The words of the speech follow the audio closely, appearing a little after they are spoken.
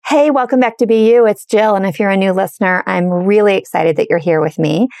Hey, welcome back to Be You. It's Jill. And if you're a new listener, I'm really excited that you're here with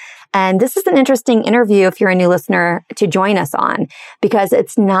me. And this is an interesting interview if you're a new listener to join us on, because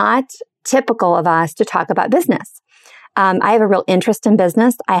it's not typical of us to talk about business. I have a real interest in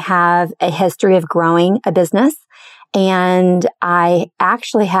business. I have a history of growing a business. And I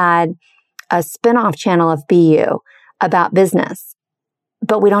actually had a spin-off channel of Be You about business,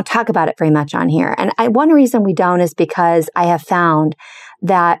 but we don't talk about it very much on here. And one reason we don't is because I have found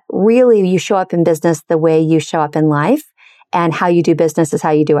that really you show up in business the way you show up in life, and how you do business is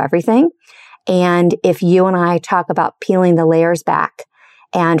how you do everything. And if you and I talk about peeling the layers back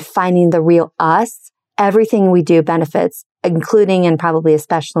and finding the real us, everything we do benefits, including and probably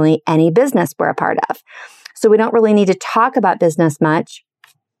especially any business we're a part of. So we don't really need to talk about business much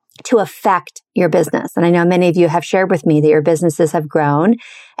to affect your business. And I know many of you have shared with me that your businesses have grown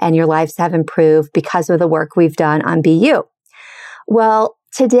and your lives have improved because of the work we've done on Be You. Well,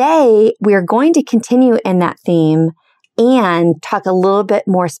 today we are going to continue in that theme and talk a little bit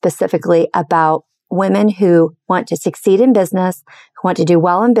more specifically about women who want to succeed in business, who want to do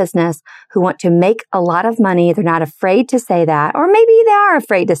well in business, who want to make a lot of money. They're not afraid to say that, or maybe they are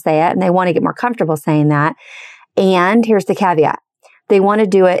afraid to say it and they want to get more comfortable saying that. And here's the caveat. They want to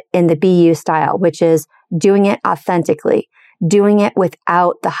do it in the Be You style, which is doing it authentically, doing it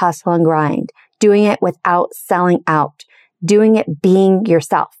without the hustle and grind, doing it without selling out, doing it being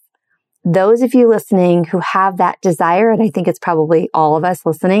yourself. Those of you listening who have that desire, and I think it's probably all of us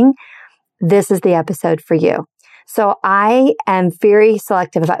listening, this is the episode for you. So I am very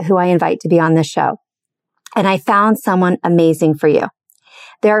selective about who I invite to be on this show. And I found someone amazing for you.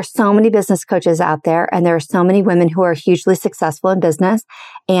 There are so many business coaches out there, and there are so many women who are hugely successful in business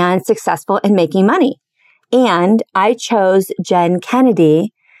and successful in making money. And I chose Jen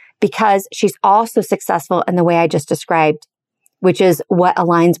Kennedy because she's also successful in the way I just described, which is what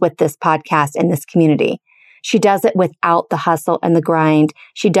aligns with this podcast and this community. She does it without the hustle and the grind.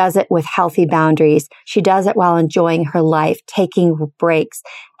 She does it with healthy boundaries. She does it while enjoying her life, taking breaks,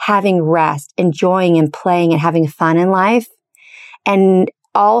 having rest, enjoying and playing and having fun in life. And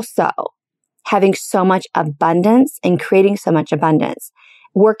also having so much abundance and creating so much abundance,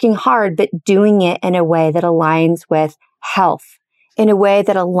 working hard, but doing it in a way that aligns with health, in a way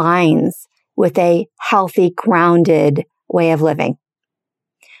that aligns with a healthy, grounded way of living.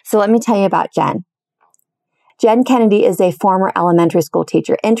 So let me tell you about Jen. Jen Kennedy is a former elementary school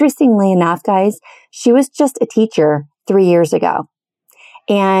teacher. Interestingly enough, guys, she was just a teacher 3 years ago.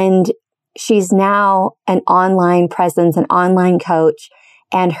 And she's now an online presence, an online coach,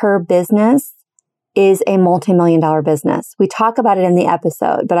 and her business is a multi-million-dollar business. We talk about it in the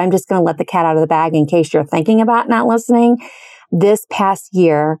episode, but I'm just going to let the cat out of the bag in case you're thinking about not listening. This past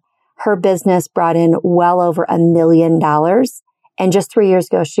year, her business brought in well over $1 million. And just 3 years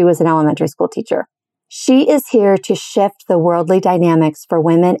ago, she was an elementary school teacher. She is here to shift the worldly dynamics for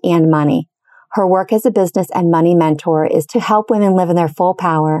women and money. Her work as a business and money mentor is to help women live in their full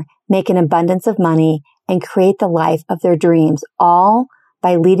power, make an abundance of money, and create the life of their dreams, all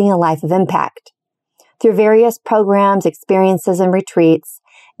by leading a life of impact. Through various programs, experiences, and retreats,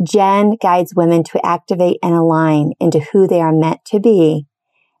 Jen guides women to activate and align into who they are meant to be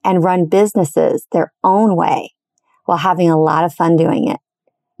and run businesses their own way while having a lot of fun doing it.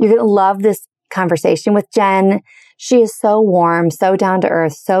 You're going to love this conversation with Jen. She is so warm, so down to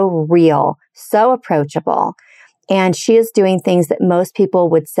earth, so real, so approachable. And she is doing things that most people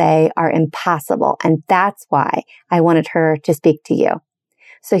would say are impossible. And that's why I wanted her to speak to you.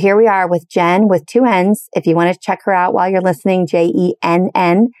 So here we are with Jen with 2 N's. If you want to check her out while you're listening,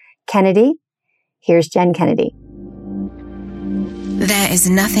 Jenn Kennedy. Here's Jen Kennedy. There is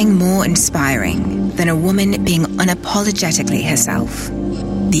nothing more inspiring than a woman being unapologetically herself.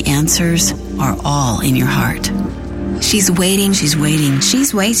 The answers are all in your heart. She's waiting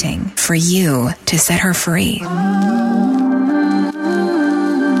for you to set her free.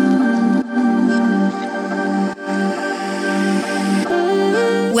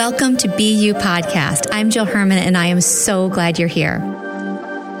 Welcome to Be You Podcast. I'm Jill Herman, and I am so glad you're here.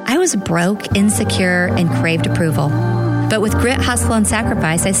 I was broke, insecure, and craved approval. But with grit, hustle, and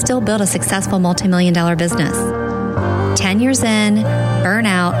sacrifice, I still built a successful multi-million-dollar business. 10 years in,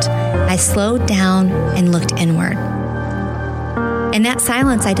 burnout, I slowed down and looked inward. In that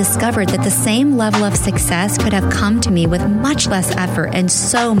silence, I discovered that the same level of success could have come to me with much less effort and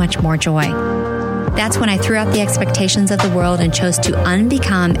so much more joy. That's when I threw out the expectations of the world and chose to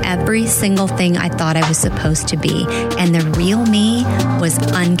unbecome every single thing I thought I was supposed to be. And the real me was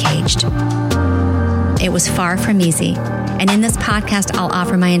uncaged. It was far from easy. And in this podcast, I'll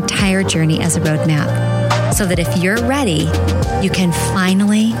offer my entire journey as a roadmap. so that if you're ready, you can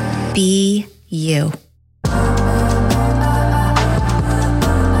finally be you.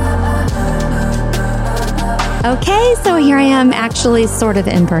 Okay, so here I am actually sort of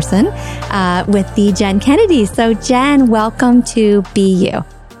in person with the Jen Kennedy. So Jen, welcome to Be You.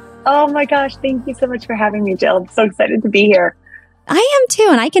 Oh my gosh, thank you so much for having me, Jill. I'm so excited to be here. I am too,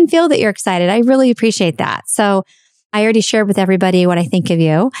 and I can feel that you're excited. I really appreciate that. So I already shared with everybody what I think of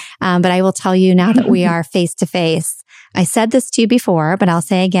you, but I will tell you now that we are face to face. I said this to you before, but I'll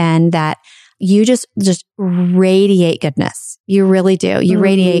say again that you just radiate goodness. You really do. You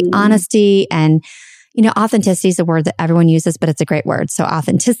radiate honesty and authenticity is a word that everyone uses, but it's a great word. So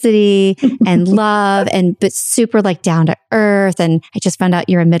authenticity and love but super like down to earth. And I just found out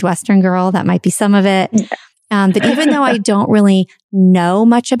you're a Midwestern girl. That might be some of it. But even though I don't really know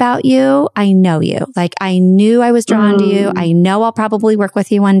much about you, I know you. Like I knew I was drawn to you. I know I'll probably work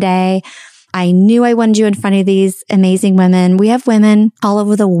with you one day. I knew I wanted you in front of these amazing women. We have women all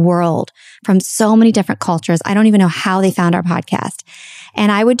over the world from so many different cultures. I don't even know how they found our podcast.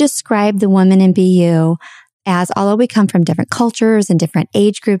 And I would describe the women in Be You as, although we come from different cultures and different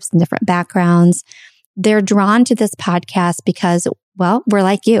age groups and different backgrounds, they're drawn to this podcast because, well, we're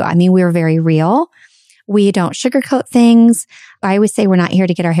like you. I mean, we're very real. We don't sugarcoat things. I always say we're not here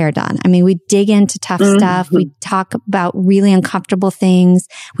to get our hair done. I mean, we dig into tough stuff. We talk about really uncomfortable things.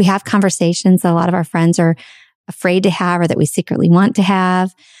 We have conversations that a lot of our friends are afraid to have or that we secretly want to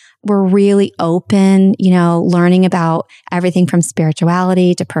have. We're really open, learning about everything from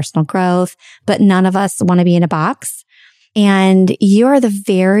spirituality to personal growth, but none of us want to be in a box. And you're the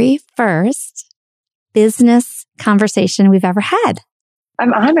very first business conversation we've ever had.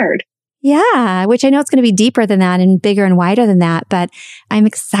 I'm honored. Yeah, which I know it's going to be deeper than that and bigger and wider than that, but I'm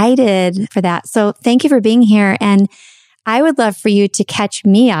excited for that. So thank you for being here. And I would love for you to catch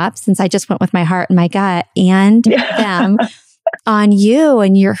me up, since I just went with my heart and my gut and them, on you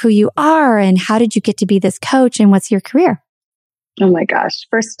and who you are and how did you get to be this coach and what's your career? Oh my gosh.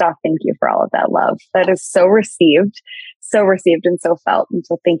 First off, thank you for all of that love. That is so received and so felt. And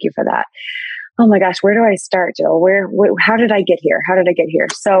so thank you for that. Oh my gosh, where do I start, Jill? How did I get here?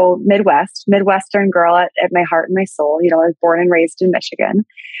 So Midwestern girl at my heart and my soul. I was born and raised in Michigan.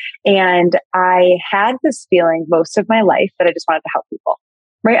 And I had this feeling most of my life that I just wanted to help people.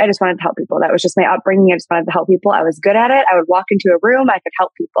 Right? I just wanted to help people. That was just my upbringing. I just wanted to help people. I was good at it. I would walk into a room. I could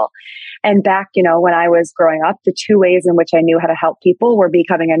help people. And back, when I was growing up, the two ways in which I knew how to help people were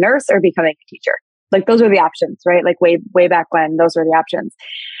becoming a nurse or becoming a teacher. Like those were the options, right? Like way back when, those were the options.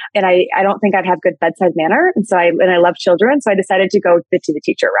 And I don't think I'd have good bedside manner. And so I love children. So I decided to go to the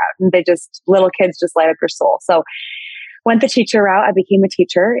teacher route, and little kids just light up your soul. So went the teacher route. I became a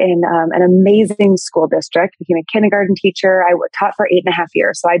teacher in an amazing school district, became a kindergarten teacher. I taught for 8.5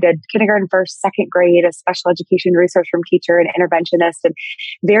 years. So I did kindergarten, first, second grade, a special education resource room teacher, an interventionist. And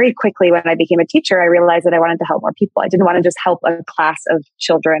very quickly when I became a teacher, I realized that I wanted to help more people. I didn't want to just help a class of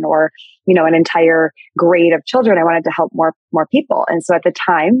children or, an entire grade of children. I wanted to help more people. And so at the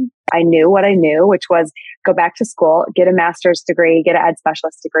time, I knew what I knew, which was go back to school, get a master's degree, get an ed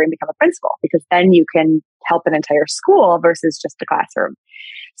specialist degree, and become a principal, because then you can help an entire school versus just a classroom.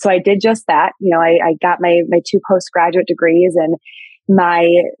 So I did just that. I got my 2 postgraduate degrees, and my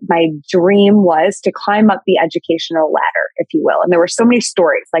dream was to climb up the educational ladder, if you will. And there were so many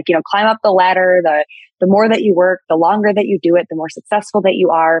stories, like, climb up the ladder, the more that you work, the longer that you do it, the more successful that you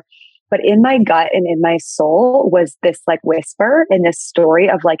are. But in my gut and in my soul was this like whisper and this story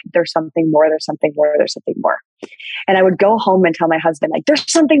of like, there's something more, there's something more, there's something more. And I would go home and tell my husband, like,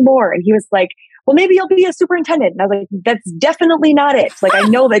 there's something more. And he was like, well, maybe you'll be a superintendent. And I was like, that's definitely not it. Like, I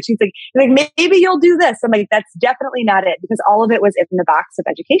know that. She's like, maybe you'll do this. I'm like, that's definitely not it, because all of it was in the box of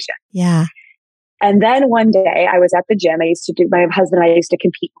education. Yeah. And then one day I was at the gym. My husband and I used to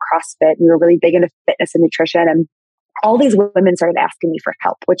compete in CrossFit. We were really big into fitness and nutrition. And all these women started asking me for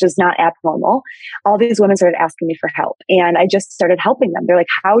help, which is not abnormal. All these women started asking me for help, and I just started helping them. They're like,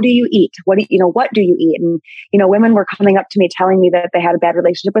 how do you eat? What do you eat? And, women were coming up to me telling me that they had a bad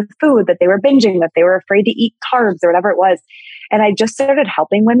relationship with food, that they were binging, that they were afraid to eat carbs or whatever it was. And I just started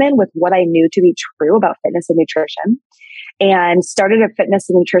helping women with what I knew to be true about fitness and nutrition, and started a fitness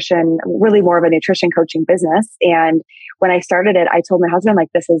and nutrition, really more of a nutrition coaching business. And when I started it, I told my husband, like,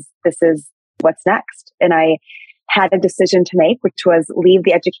 this is what's next. And I had a decision to make, which was leave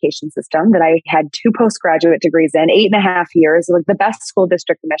the education system that I had 2 postgraduate degrees in, 8.5 years, like the best school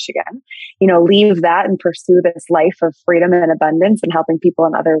district in Michigan, leave that and pursue this life of freedom and abundance and helping people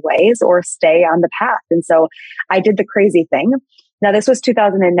in other ways, or stay on the path. And so I did the crazy thing. Now, this was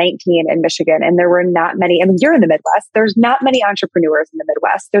 2019 in Michigan, and there were not many. I mean, you're in the Midwest. There's not many entrepreneurs in the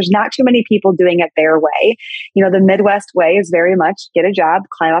Midwest. There's not too many people doing it their way. You know, the Midwest way is very much get a job,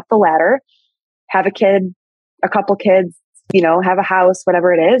 climb up the ladder, have a kid, a couple kids, you know, have a house,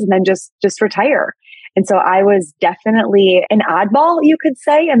 whatever it is, and then just retire. And so I was definitely an oddball, you could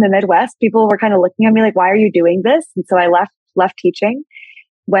say, in the Midwest. People were kind of looking at me like, why are you doing this? And so I left teaching,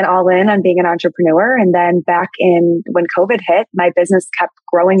 went all in on being an entrepreneur. And then back in when COVID hit, my business kept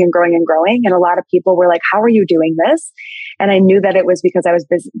growing and growing and growing. And a lot of people were like, how are you doing this? And I knew that it was because I was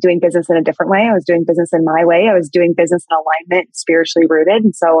doing business in a different way. I was doing business in my way. I was doing business in alignment, spiritually rooted.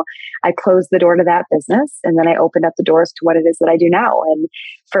 And so I closed the door to that business. And then I opened up the doors to what it is that I do now. And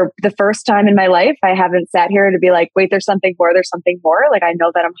for the first time in my life, I haven't sat here to be like, wait, there's something more. Like, I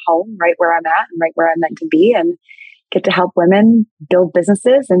know that I'm home right where I'm at and right where I'm meant to be, and get to help women build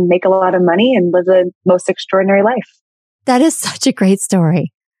businesses and make a lot of money and live the most extraordinary life. That is such a great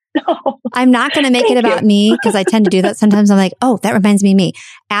story. I'm not going to make it about me, because I tend to do that. Sometimes I'm like, oh, that reminds me of me.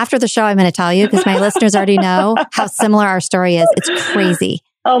 After the show, I'm going to tell you, because my listeners already know how similar our story is. It's crazy.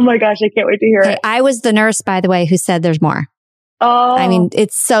 Oh my gosh, I can't wait to hear it. I was the nurse, by the way, who said there's more. Oh, I mean,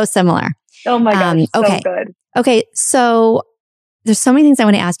 it's so similar. Oh my gosh, okay. So good. Okay, so there's so many things I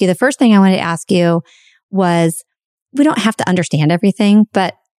want to ask you. The first thing I wanted to ask you was, we don't have to understand everything,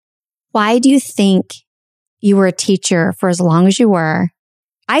 but why do you think you were a teacher for as long as you were?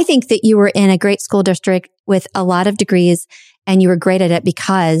 I think that you were in a great school district with a lot of degrees, and you were great at it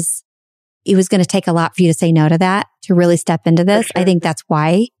because it was going to take a lot for you to say no to that, to really step into this. Sure. I think that's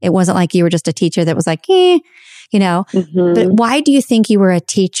why. It wasn't like you were just a teacher that was like, you know. Mm-hmm. But why do you think you were a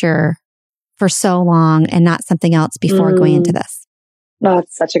teacher for so long and not something else before going into this? Oh,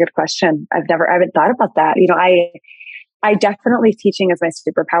 it's such a good question. I haven't thought about that. You know, I definitely, teaching is my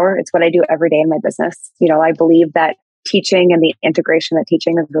superpower. It's what I do every day in my business. You know, I believe that teaching and the integration of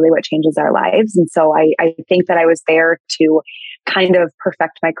teaching is really what changes our lives. And so I think that I was there to kind of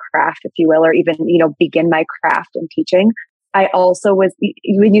perfect my craft, if you will, or even, you know, begin my craft in teaching. I also was,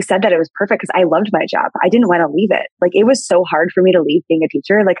 when you said that, it was perfect because I loved my job. I didn't want to leave it. Like, it was so hard for me to leave being a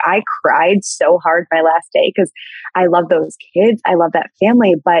teacher. Like, I cried so hard my last day because I love those kids. I love that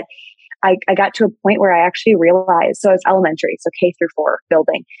family. But I got to a point where I actually realized, so it's elementary, so K through 4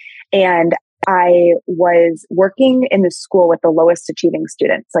 building. And I was working in the school with the lowest achieving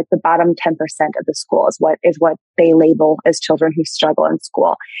students, like the bottom 10% of the school is what they label as children who struggle in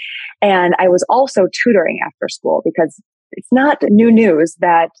school. And I was also tutoring after school, because it's not new news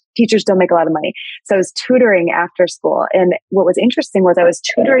that teachers don't make a lot of money. So I was tutoring after school. And what was interesting was I was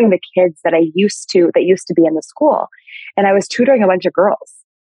tutoring the kids that used to be in the school. And I was tutoring a bunch of girls.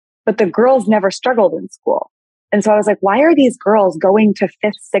 But the girls never struggled in school. And so I was like, why are these girls going to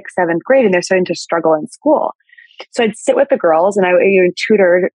 5th, 6th, 7th grade and they're starting to struggle in school? So I'd sit with the girls, and I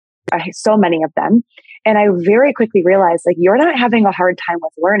tutored so many of them. And I very quickly realized, like, you're not having a hard time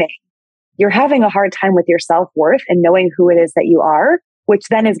with learning. You're having a hard time with your self-worth and knowing who it is that you are, which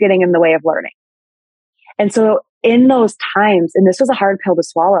then is getting in the way of learning. And so in those times, and this was a hard pill to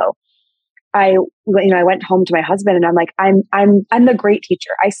swallow, I went home to my husband, and I'm like, I'm the great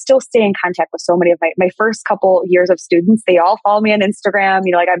teacher. I still stay in contact with so many of my first couple years of students. They all follow me on Instagram.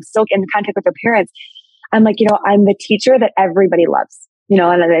 You know, like, I'm still in contact with their parents. I'm like, you know, I'm the teacher that everybody loves, you know,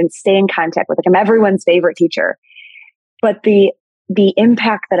 and stay in contact with. Like, I'm everyone's favorite teacher. But the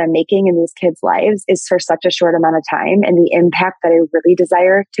impact that I'm making in these kids' lives is for such a short amount of time. And the impact that I really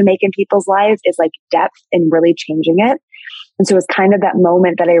desire to make in people's lives is like depth and really changing it. And so it was kind of that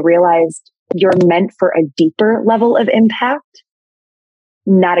moment that I realized you're meant for a deeper level of impact,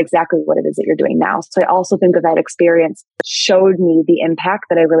 not exactly what it is that you're doing now. So I also think that experience showed me the impact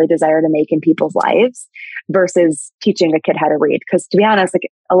that I really desire to make in people's lives versus teaching a kid how to read. Because to be honest, like,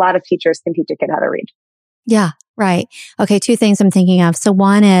 a lot of teachers can teach a kid how to read. Yeah, right. Okay, 2 things I'm thinking of. So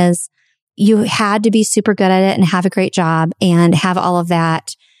one is, you had to be super good at it and have a great job and have all of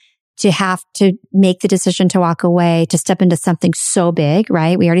that to have to make the decision to walk away, to step into something so big,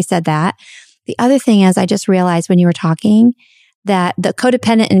 right? We already said that. The other thing is, I just realized when you were talking that the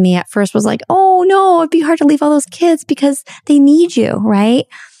codependent in me at first was like, oh no, it'd be hard to leave all those kids because they need you, right?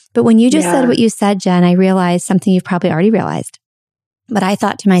 But when you just said what you said, Jen, I realized something you've probably already realized. But I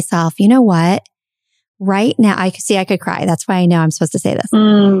thought to myself, you know what? Right now, I could cry. That's why I know I'm supposed to say this.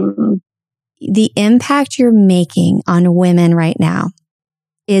 The impact you're making on women right now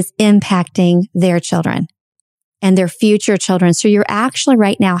is impacting their children and their future children. So you're actually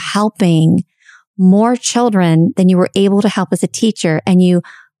right now helping more children than you were able to help as a teacher. And you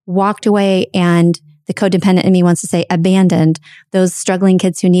walked away, and the codependent in me wants to say abandoned those struggling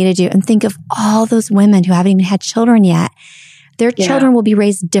kids who needed you. And think of all those women who haven't even had children yet. their children will be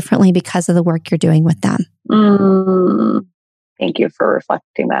raised differently because of the work you're doing with them. Thank you for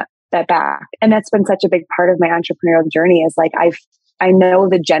reflecting that back. And that's been such a big part of my entrepreneurial journey is like, I know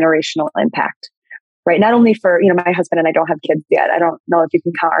the generational impact, right? Not only for, my husband and I don't have kids yet. I don't know if you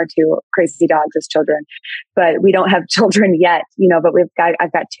can count our two crazy dogs as children, but we don't have children yet, but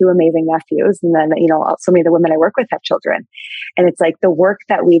I've got two amazing nephews. And then, so many of the women I work with have children. And it's like the work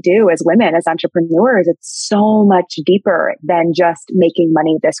that we do as women, as entrepreneurs, it's so much deeper than just making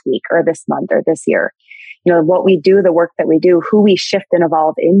money this week or this month or this year. What we do, the work that we do, who we shift and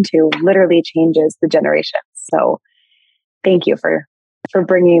evolve into literally changes the generations. So thank you for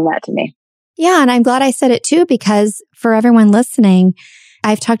bringing that to me. Yeah. And I'm glad I said it too, because for everyone listening,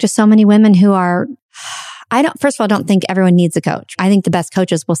 I've talked to so many women who are, first of all, I don't think everyone needs a coach. I think the best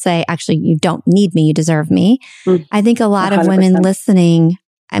coaches will say, actually, you don't need me. You deserve me. I think a lot 100%. Of women listening,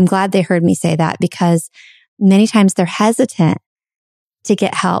 I'm glad they heard me say that, because many times they're hesitant to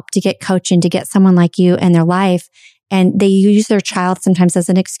get help, to get coaching, to get someone like you in their life. And they use their child sometimes as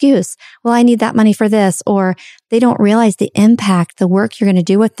an excuse. Well, I need that money for this, or they don't realize the impact, the work you're going to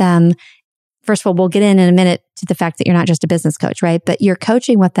do with them. First of all, we'll get in a minute to the fact that you're not just a business coach, right? But your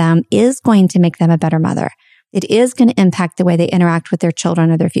coaching with them is going to make them a better mother. It is going to impact the way they interact with their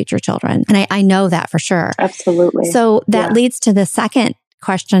children or their future children. And I know that for sure. Absolutely. So that leads to the second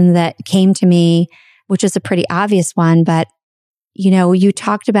question that came to me, which is a pretty obvious one, but you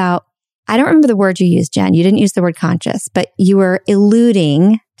talked about, I don't remember the word you used, Jen. You didn't use the word conscious, but you were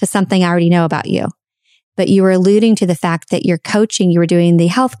alluding to something I already know about you. But you were alluding to the fact that you're coaching, you were doing the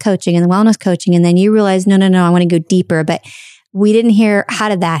health coaching and the wellness coaching, and then you realized, no, I want to go deeper. But we didn't hear, how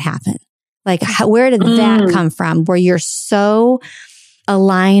did that happen? Like, where did that come from? Where you're so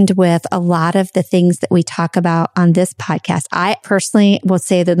aligned with a lot of the things that we talk about on this podcast. I personally will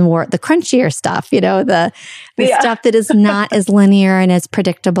say that the crunchier stuff, the stuff that is not as linear and as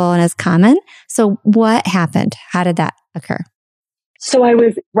predictable and as common. So what happened? How did that occur? So I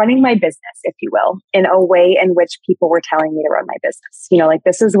was running my business, if you will, in a way in which people were telling me to run my business. Like,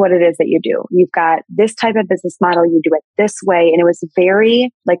 this is what it is that you do. You've got this type of business model. You do it this way. And it was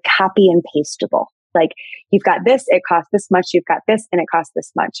very like copy and pasteable. Like, you've got this, it costs this much. You've got this and it costs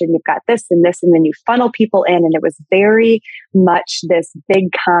this much. And you've got this and this. And then you funnel people in. And it was very much this big,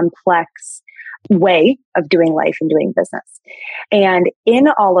 complex way of doing life and doing business. And in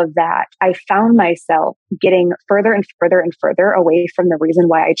all of that, I found myself getting further and further and further away from the reason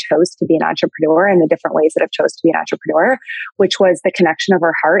why I chose to be an entrepreneur and the different ways that I've chose to be an entrepreneur, which was the connection of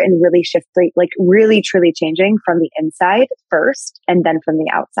our heart and really shifting, like really truly changing from the inside first and then from the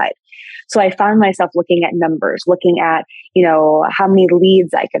outside. So I found myself looking at numbers, looking at, how many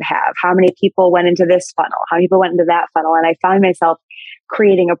leads I could have, how many people went into this funnel, how many people went into that funnel. And I found myself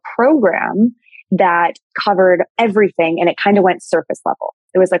creating a program that covered everything, and it kind of went surface level.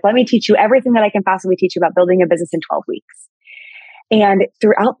 It was like, let me teach you everything that I can possibly teach you about building a business in 12 weeks. And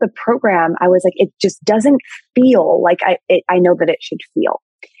throughout the program, I was like, it just doesn't feel like I know that it should feel.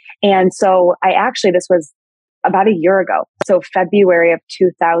 And so this was about a year ago. So February of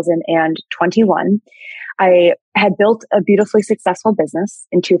 2021, I had built a beautifully successful business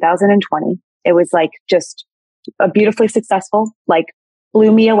in 2020. It was like just a beautifully successful, like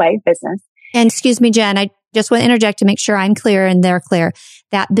blew me away business. And excuse me, Jen, I just want to interject to make sure I'm clear and they're clear.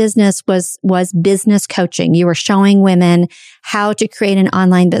 That business was business coaching. You were showing women how to create an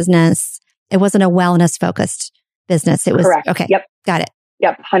online business. It wasn't a wellness focused business. It was correct. Okay. Yep. Got it.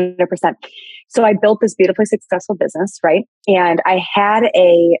 Yep. 100%. So I built this beautifully successful business, right? And I had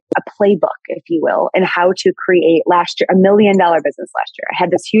a playbook, if you will, in how to create last year, $1 million business last year. I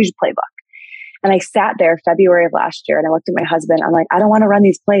had this huge playbook. And I sat there February of last year and I looked at my husband. I'm like, I don't want to run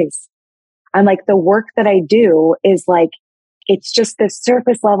these plays. I'm like, the work that I do is like, it's just this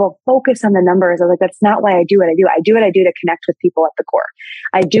surface level focus on the numbers. I was like, that's not why I do what I do. I do what I do to connect with people at the core.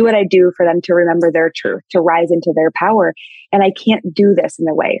 I do what I do for them to remember their truth, to rise into their power. And I can't do this in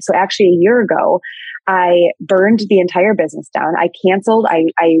a way. So actually a year ago, I burned the entire business down. I canceled.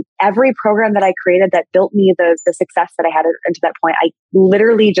 Every program that I created that built me the success that I had into that point, I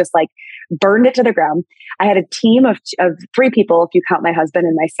literally just like burned it to the ground. I had a team of 3 people, if you count my husband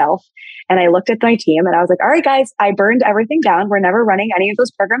and myself. And I looked at my team and I was like, all right, guys, I burned everything down. We're never running any of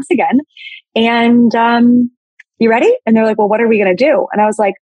those programs again. And, you ready? And they're like, well, what are we going to do? And I was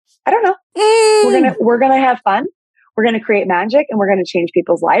like, I don't know. We're going to have fun. We're going to create magic and we're going to change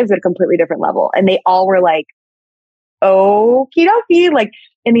people's lives at a completely different level. And they all were like, okie dokie. Like,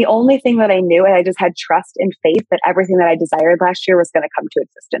 and the only thing that I knew, and I just had trust and faith that everything that I desired last year was going to come to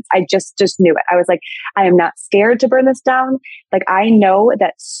existence. I just knew it. I was like, I am not scared to burn this down. Like, I know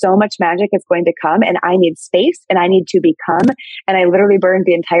that so much magic is going to come and I need space and I need to become. And I literally burned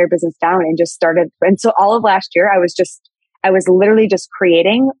the entire business down and just started. And so all of last year, I was literally just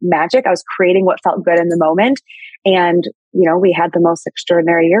creating magic. I was creating what felt good in the moment. And, we had the most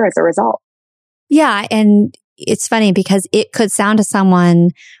extraordinary year as a result. Yeah. And it's funny because it could sound to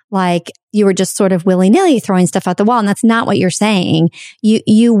someone like you were just sort of willy-nilly throwing stuff out the wall. And that's not what you're saying.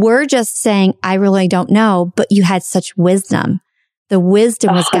 You were just saying, I really don't know, but you had such wisdom. The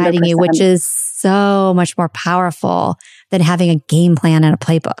wisdom was 100%. Guiding you, which is so much more powerful than having a game plan and a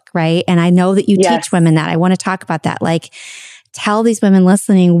playbook, right? And I know that you teach women that. I want to talk about that. Like, tell these women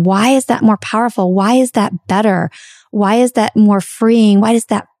listening, why is that more powerful? Why is that better? Why is that more freeing? Why does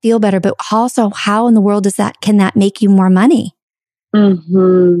that feel better? But also, how in the world can that make you more money?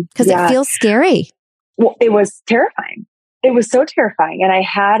 Because it feels scary. Well, it was terrifying. It was so terrifying. And I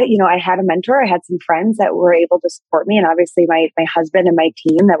had a mentor. I had some friends that were able to support me. And obviously my husband and my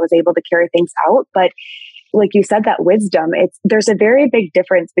team that was able to carry things out. But like you said, that wisdom, there's a very big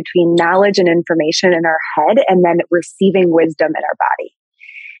difference between knowledge and information in our head and then receiving wisdom in our body.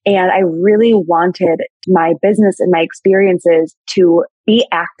 And I really wanted my business and my experiences to be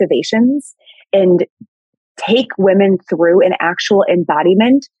activations and take women through an actual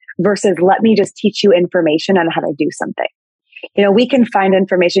embodiment versus let me just teach you information on how to do something. We can find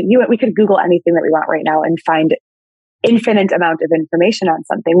information. We could Google anything that we want right now and find infinite amount of information on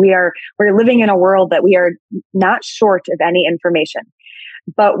something. We're living in a world that we are not short of any information.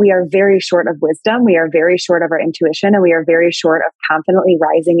 But we are very short of wisdom. We are very short of our intuition, and we are very short of confidently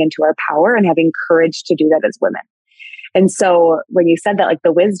rising into our power and having courage to do that as women. And so when you said that, like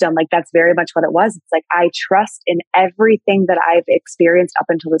the wisdom, like that's very much what it was. It's like, I trust in everything that I've experienced up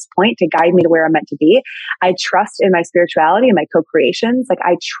until this point to guide me to where I'm meant to be. I trust in my spirituality and my co-creations. Like,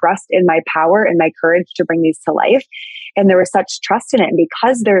 I trust in my power and my courage to bring these to life. And there was such trust in it. And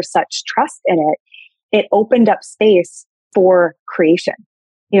because there's such trust in it, it opened up space for creation.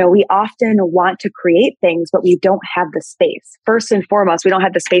 We often want to create things, but we don't have the space. First and foremost, we don't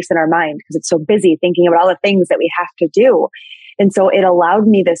have the space in our mind because it's so busy thinking about all the things that we have to do. And so it allowed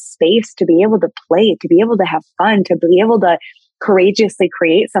me this space to be able to play, to be able to have fun, to be able to courageously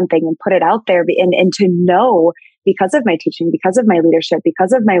create something and put it out there and to know, because of my teaching, because of my leadership,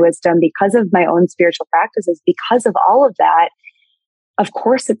 because of my wisdom, because of my own spiritual practices, because of all of that, of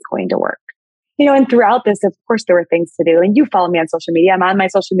course it's going to work. And throughout this, of course, there were things to do. And you follow me on social media. I'm on my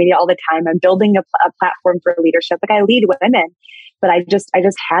social media all the time. I'm building a platform for leadership. Like, I lead women, but I just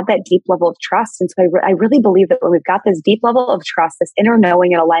had that deep level of trust. And so I really believe that when we've got this deep level of trust, this inner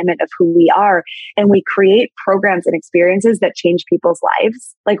knowing and alignment of who we are, and we create programs and experiences that change people's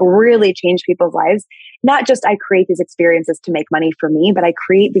lives, like really change people's lives, not just I create these experiences to make money for me, but I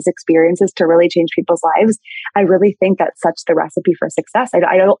create these experiences to really change people's lives. I really think that's such the recipe for success.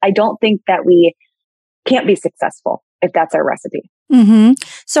 I don't think that we can't be successful if that's our recipe. Mm-hmm.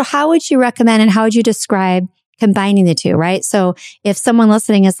 So how would you recommend and how would you describe combining the two, right? So if someone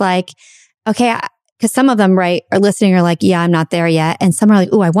listening is like, okay, because some of them, right, are listening are like, yeah, I'm not there yet. And some are like,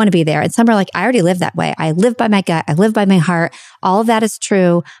 oh, I want to be there. And some are like, I already live that way. I live by my gut. I live by my heart. All of that is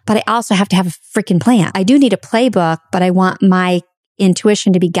true. But I also have to have a freaking plan. I do need a playbook, but I want my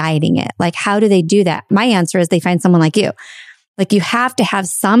intuition to be guiding it. Like, how do they do that? My answer is they find someone like you. Like, you have to have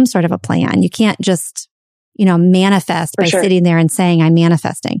some sort of a plan. You can't just, manifest by sitting there and saying, I'm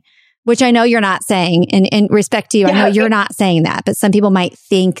manifesting, which I know you're not saying. In respect to you, I know you're not saying that, but some people might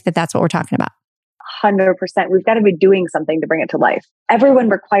think that that's what we're talking about. 100%. We've got to be doing something to bring it to life. Everyone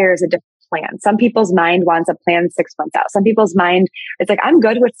requires a different plan. Some people's mind wants a plan 6 months out. Some people's mind, it's like, I'm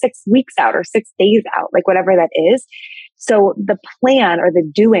good with 6 weeks out or 6 days out, like whatever that is. So the plan or the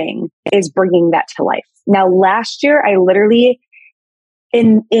doing is bringing that to life. Now, last year, I literally,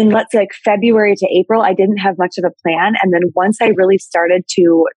 in let's say like February to April, I didn't have much of a plan. And then once I really started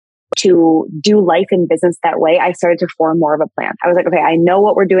to do life and business that way, I started to form more of a plan. I was like, okay, I know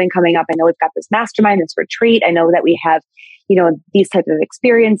what we're doing coming up. I know we've got this mastermind, this retreat. I know that we have, these types of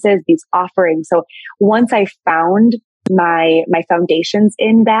experiences, these offerings. So once I found my foundations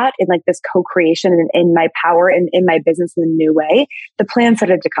in that, in like this co-creation and in my power and in my business in a new way, the plan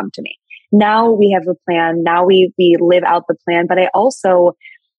started to come to me. Now we have a plan. Now we live out the plan, but I also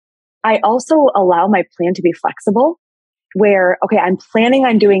allow my plan to be flexible where, okay, I'm planning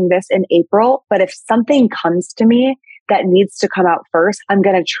on doing this in April, but if something comes to me that needs to come out first, I'm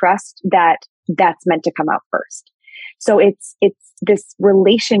going to trust that that's meant to come out first. So it's this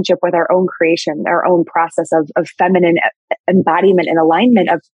relationship with our own creation, our own process of feminine embodiment and alignment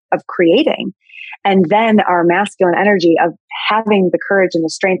of creating. And then our masculine energy of having the courage and the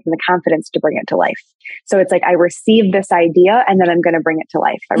strength and the confidence to bring it to life. So it's like, I received this idea and then I'm going to bring it to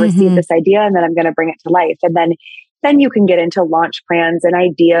life. I received this idea and then I'm going to bring it to life. And then you can get into launch plans and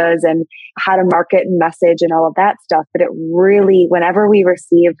ideas and how to market and message and all of that stuff. But it really, whenever we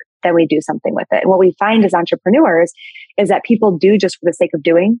receive, then we do something with it. And what we find as entrepreneurs is that people do just for the sake of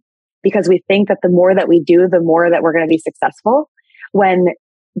doing, because we think that the more that we do, the more that we're going to be successful, when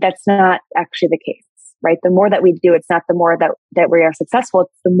that's not actually the case, right? The more that we do, it's not the more that we are successful.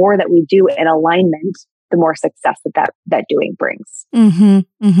 It's the more that we do in alignment, the more success that doing brings.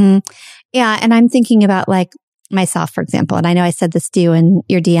 Yeah. And I'm thinking about like myself, for example, and I know I said this to you in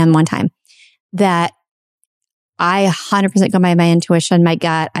your DM one time, that I 100% go by my intuition, my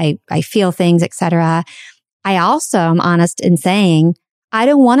gut, I feel things, etc. I also am honest in saying, I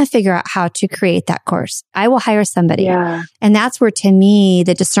don't want to figure out how to create that course. I will hire somebody. Yeah. And that's where, to me,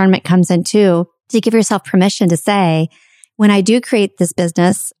 the discernment comes in too, to give yourself permission to say, when I do create this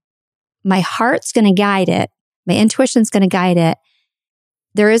business, my heart's going to guide it. My intuition's going to guide it.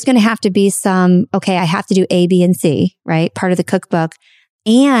 There is going to have to be some, okay, I have to do A, B, and C, right? Part of the cookbook.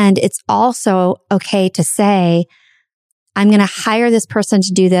 And it's also okay to say, I'm going to hire this person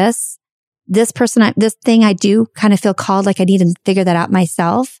to do this. This thing I do kind of feel called, like I need to figure that out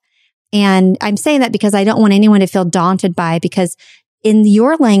myself. And I'm saying that because I don't want anyone to feel daunted by it, because in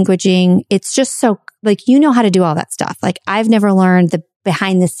your languaging, it's just so like, you know how to do all that stuff. Like I've never learned the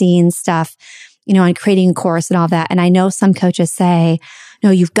behind the scenes stuff, on creating a course and all that. And I know some coaches say, no,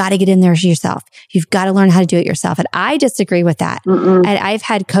 you've got to get in there yourself. You've got to learn how to do it yourself. And I disagree with that. And I've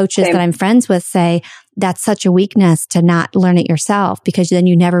had coaches that I'm friends with say, that's such a weakness to not learn it yourself, because then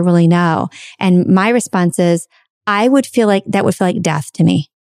you never really know. And my response is, I would feel like that would feel like death to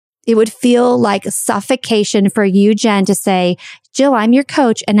me. It would feel like suffocation for you, Jen, to say, Jill, I'm your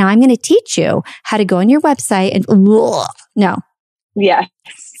coach, and now I'm going to teach you how to go on your website. And no. Yeah.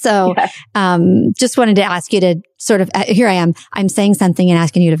 So, just wanted to ask you to sort of, here I am, I'm saying something and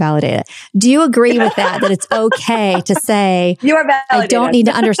asking you to validate it. Do you agree with that it's okay to say, you are validated. I don't need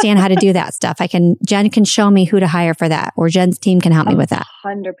to understand how to do that stuff. Jen can show me who to hire for that, or Jen's team can help me with that.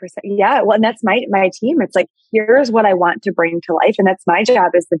 100%. Yeah. Well, and that's my team. It's like, here's what I want to bring to life. And that's my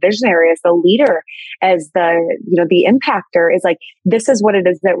job as the visionary, as the leader, as the impactor, is like, this is what it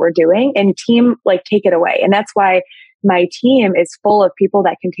is that we're doing, and team, like, take it away. And that's why my team is full of people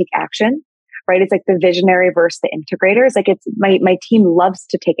that can take action, right? It's like the visionary versus the integrators. Like, it's my team loves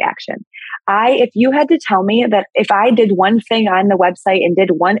to take action. If you had to tell me that if I did one thing on the website and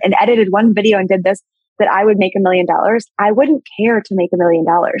edited one video and did this, that I would make $1 million, I wouldn't care to make $1 million.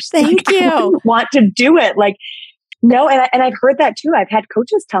 Thank you. I wouldn't want to do it. Like, no. And I've heard that too. I've had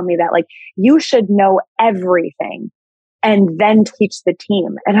coaches tell me that, like, you should know everything and then teach the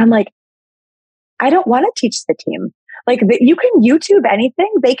team. And I'm like, I don't want to teach the team. Like, you can YouTube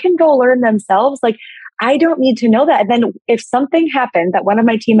anything. They can go learn themselves. Like, I don't need to know that. And then if something happened that one of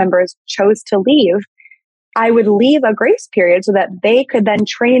my team members chose to leave, I would leave a grace period so that they could then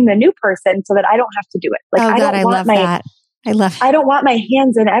train the new person so that I don't have to do it. Like, oh God, I love that. I don't want my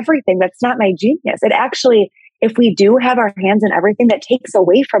hands in everything. That's not my genius. It actually, if we do have our hands in everything, that takes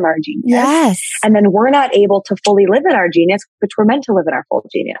away from our genius. Yes. And then we're not able to fully live in our genius, which we're meant to live in our full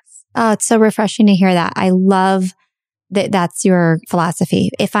genius. Oh, it's so refreshing to hear that. I love that that's your philosophy.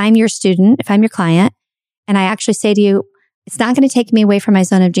 If I'm your student, if I'm your client, and I actually say to you, it's not going to take me away from my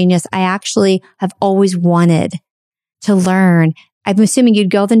zone of genius. I actually have always wanted to learn. I'm assuming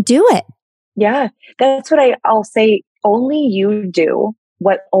you'd go, then do it. Yeah. That's what I'll say. Only you do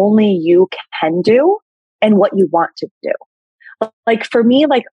what only you can do and what you want to do. Like, for me,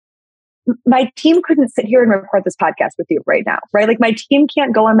 like, my team couldn't sit here and record this podcast with you right now, right? Like, my team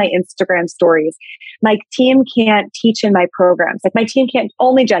can't go on my Instagram stories. My team can't teach in my programs. Like, my team can't,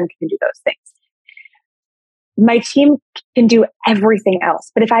 only Jen can do those things. My team can do everything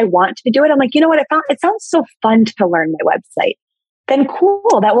else. But if I want to do it, I'm like, you know what? It sounds so fun to learn my website. Then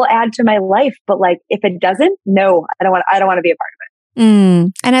cool, that will add to my life. But like, if it doesn't, no, I don't want to be a part of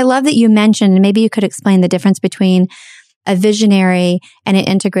it. And I love that you mentioned, and maybe you could explain the difference between a visionary and an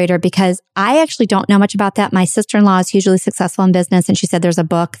integrator, because I actually don't know much about that. My sister-in-law is hugely successful in business, and she said there's a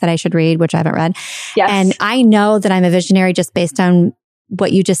book that I should read, which I haven't read. Yes. And I know that I'm a visionary just based on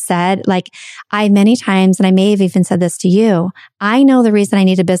what you just said. Like, I many times, and I may have even said this to you, I know the reason I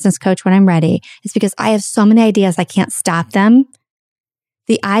need a business coach when I'm ready is because I have so many ideas, I can't stop them.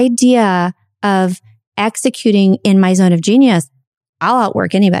 The idea of executing in my zone of genius, I'll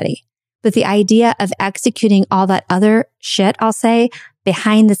outwork anybody. But the idea of executing all that other shit, I'll say,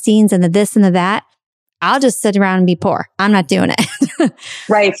 behind the scenes and the this and the that, I'll just sit around and be poor. I'm not doing it.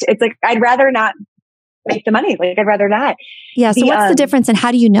 Right. It's like, I'd rather not make the money. Like, I'd rather not. Yeah. So what's the difference and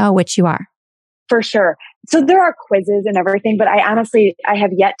how do you know which you are? For sure. So there are quizzes and everything, but I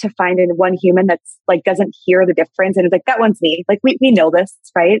have yet to find one human that's like, doesn't hear the difference. And it's like, that one's me. Like we know this,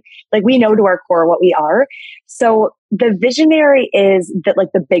 right? Like we know to our core what we are. So the visionary is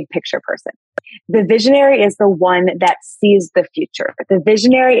the big picture person. The visionary is the one that sees the future. The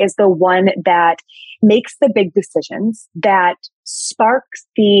visionary is the one that makes the big decisions, that sparks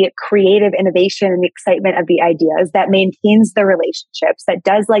the creative innovation and the excitement of the ideas, that maintains the relationships, that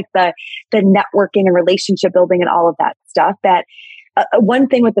does like the networking and relationship building and all of that stuff. That one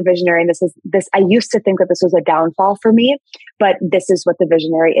thing with the visionary, and this, I used to think that this was a downfall for me, but this is what the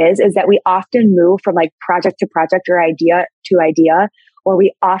visionary is that we often move from like project to project or idea to idea, or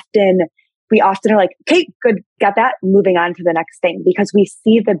we often are like, okay, good, got that, moving on to the next thing, because we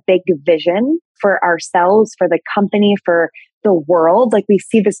see the big vision for ourselves, for the company, for the world. Like we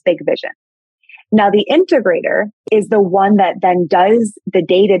see this big vision. Now, the integrator is the one that then does the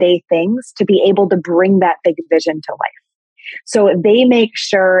day-to-day things to be able to bring that big vision to life. So they make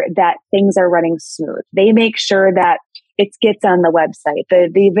sure that things are running smooth. They make sure that it gets on the website,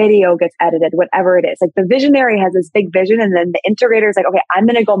 the video gets edited, whatever it is. Like the visionary has this big vision, and then the integrator is like, okay, I'm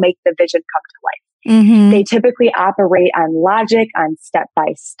going to go make the vision come to life. Mm-hmm. They typically operate on logic, on step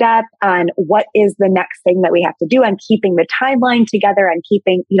by step, on what is the next thing that we have to do, on keeping the timeline together, and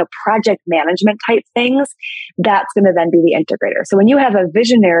keeping, project management type things. That's going to then be the integrator. So when you have a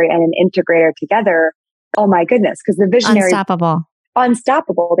visionary and an integrator together, oh my goodness, because the visionary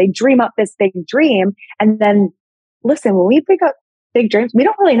unstoppable. They dream up this big dream, and then listen, when we pick up big dreams, we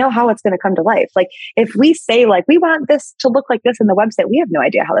don't really know how it's going to come to life. Like if we say like, we want this to look like this in the website, we have no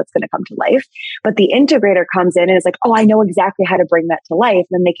idea how that's going to come to life. But the integrator comes in and is like, oh, I know exactly how to bring that to life. And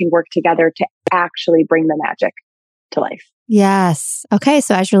then they can work together to actually bring the magic to life. Yes. Okay.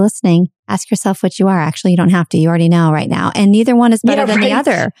 So as you're listening, ask yourself what you are. Actually, you don't have to. You already know right now. And neither one is better than the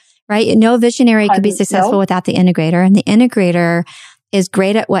other, right? No visionary could be successful without the integrator. And the integrator is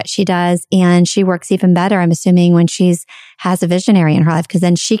great at what she does, and she works even better, I'm assuming, when has a visionary in her life, because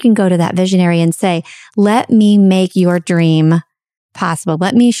then she can go to that visionary and say, let me make your dream possible.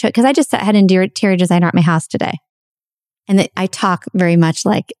 Let me show, because I just had an interior designer at my house today. And I talk very much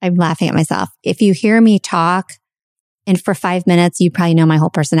like I'm laughing at myself. If you hear me talk and for 5 minutes, you probably know my whole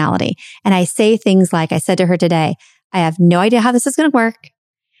personality. And I say things like, I said to her today, I have no idea how this is going to work.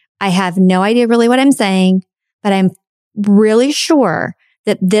 I have no idea really what I'm saying, but I'm really sure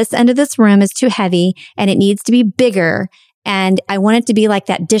that this end of this room is too heavy and it needs to be bigger. And I want it to be like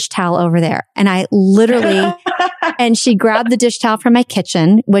that dish towel over there. And I literally, and she grabbed the dish towel from my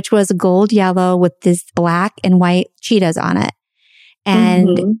kitchen, which was gold yellow with this black and white cheetahs on it.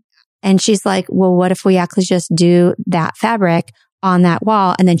 And she's like, well, what if we actually just do that fabric on that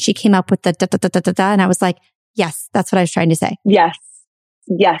wall? And then she came up with the da, da, da, da, da, da. And I was like, yes, that's what I was trying to say. Yes.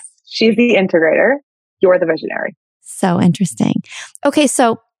 Yes. She's the integrator. You're the visionary. So interesting. Okay.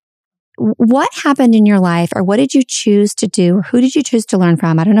 So what happened in your life, or what did you choose to do, or who did you choose to learn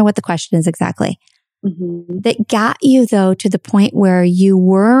from? I don't know what the question is exactly. That got you though to the point where you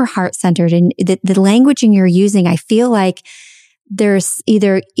were heart-centered, and the languaging you're using, I feel like there's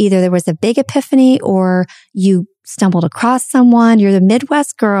either there was a big epiphany, or you stumbled across someone. You're the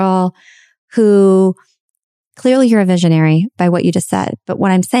Midwest girl who clearly you're a visionary by what you just said. But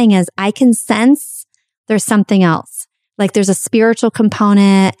what I'm saying is I can sense there's something else. Like there's a spiritual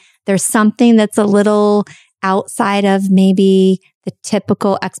component. There's something that's a little outside of maybe the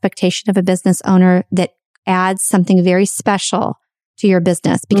typical expectation of a business owner that adds something very special to your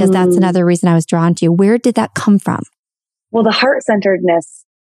business, because that's another reason I was drawn to you. Where did that come from? Well, the heart-centeredness,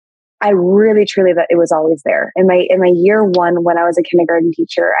 I really, truly, that it was always there. In my year one, when I was a kindergarten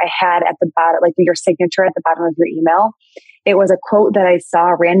teacher, I had at the bottom, like your signature at the bottom of your email, it was a quote that I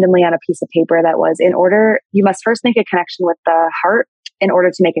saw randomly on a piece of paper that was, you must first make a connection with the heart in order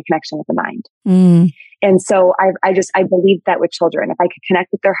to make a connection with the mind. And so I believed that with children. If I could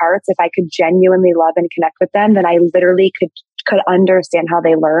connect with their hearts, if I could genuinely love and connect with them, then I literally could understand how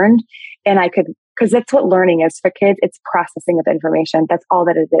they learned. And I could, because that's what learning is for kids. It's processing of information. That's all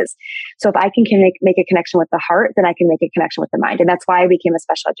that it is. So if I can make a connection with the heart, then I can make a connection with the mind. And that's why I became a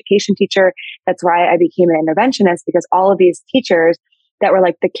special education teacher. That's why I became an interventionist, because all of these teachers that were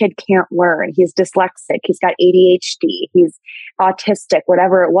like, the kid can't learn. He's dyslexic. He's got ADHD. He's autistic,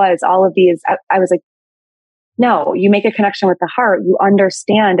 whatever it was. All of these, I was like, No, you make a connection with the heart, you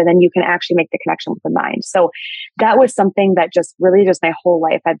understand, and then you can actually make the connection with the mind. So that was something that just really just my whole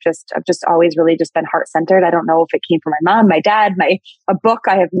life, I've just always really just been heart centered. I don't know if it came from my mom, my dad, a book,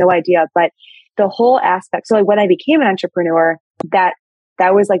 I have no idea, but the whole aspect. So like when I became an entrepreneur, that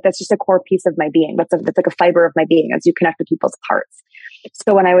was like, that's just a core piece of my being. That's like a fiber of my being as you connect with people's hearts.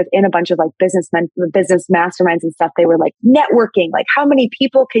 So when I was in a bunch of like business masterminds and stuff, they were like networking, like how many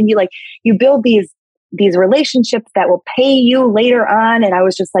people can you you build these relationships that will pay you later on. And I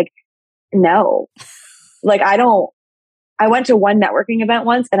was just like, no, like, I went to one networking event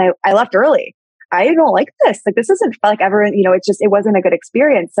once and I left early. I don't like this. Like, this isn't like ever, it wasn't a good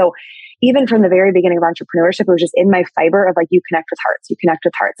experience. So even from the very beginning of entrepreneurship, it was just in my fiber of like, you connect with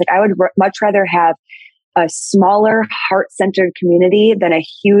hearts. Like I would much rather have a smaller heart-centered community than a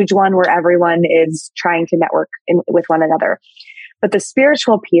huge one where everyone is trying to network with one another. But the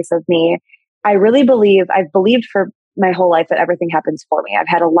spiritual piece of me, I've believed for my whole life that everything happens for me. I've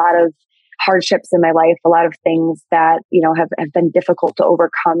had a lot of hardships in my life, a lot of things that, have been difficult to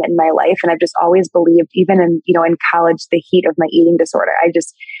overcome in my life. And I've just always believed, even in college, the heat of my eating disorder, I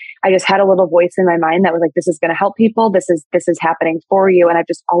just had a little voice in my mind that was like, this is going to help people. This is happening for you. And I've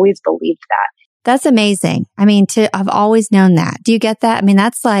just always believed that. That's amazing. I mean, I've always known that. Do you get that? I mean,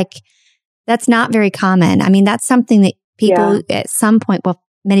 that's not very common. I mean, that's something that people at some point,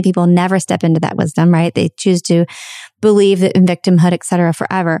 many people never step into that wisdom, right? They choose to believe that in victimhood, et cetera,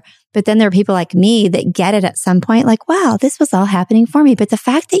 forever. But then there are people like me that get it at some point, like, wow, this was all happening for me. But the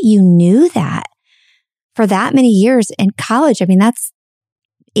fact that you knew that for that many years in college, I mean, that's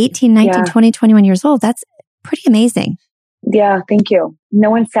 18, 19, 20, 21 years old. That's pretty amazing. Yeah, thank you. No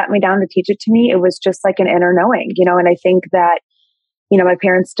one sat me down to teach it to me. It was just like an inner knowing, and I think that my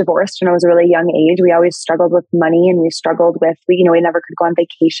parents divorced when I was a really young age. We always struggled with money and we struggled with, we never could go on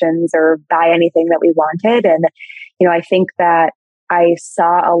vacations or buy anything that we wanted. And, I think that I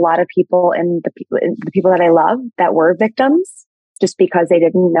saw a lot of people and the people that I love that were victims just because they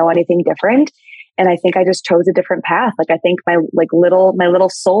didn't know anything different. And I think I just chose a different path. Like I think my little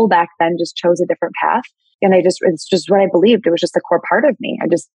soul back then just chose a different path. And it's just what I believed. It was just a core part of me.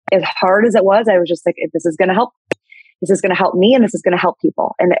 As hard as it was, I was just like, this is going to help. This is going to help me and this is going to help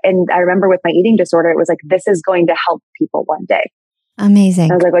people. And I remember with my eating disorder, it was like, this is going to help people one day.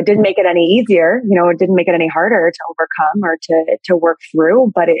 Amazing. I was like, well, it didn't make it any easier. It didn't make it any harder to overcome or to work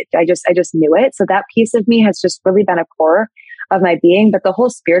through, but I just knew it. So that piece of me has just really been a core of my being. But the whole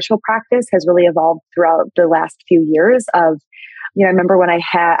spiritual practice has really evolved throughout the last few years of, I remember when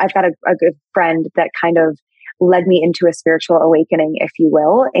I've got a good friend that kind of led me into a spiritual awakening, if you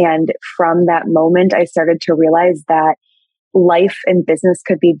will. And from that moment, I started to realize that life and business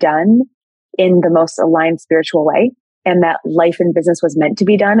could be done in the most aligned spiritual way. And that life and business was meant to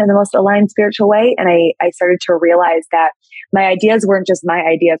be done in the most aligned spiritual way. And I started to realize that my ideas weren't just my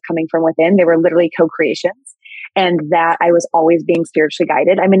ideas coming from within. They were literally co-creations. And that I was always being spiritually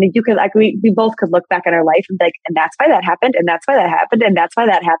guided. I mean, you could, like, we both could look back at our life and be like, and that's why that happened. And that's why that happened. And that's why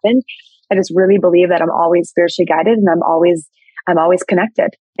that happened. I just really believe that I'm always spiritually guided and I'm always connected.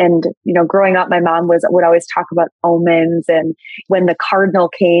 And, growing up, my mom would always talk about omens. And when the cardinal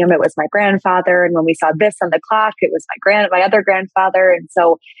came, it was my grandfather. And when we saw this on the clock, it was my other grandfather. And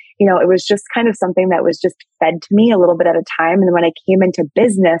so, it was just kind of something that was just fed to me a little bit at a time. And when I came into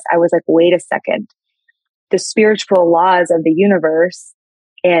business, I was like, wait a second. The spiritual laws of the universe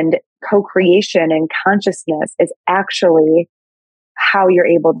and co-creation and consciousness is actually how you're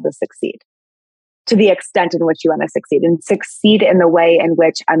able to succeed to the extent in which you want to succeed, and succeed in the way in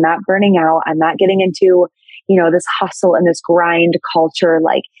which I'm not burning out. I'm not getting into, this hustle and this grind culture.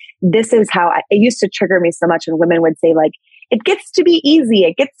 Like, this is how it used to trigger me so much when women would say, like, it gets to be easy.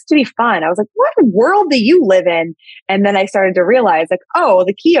 It gets to be fun. I was like, what world do you live in? And then I started to realize, like, oh,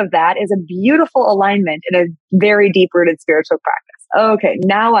 the key of that is a beautiful alignment in a very deep rooted spiritual practice. Okay,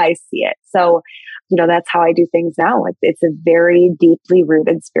 now I see it. So, that's how I do things now. It's a very deeply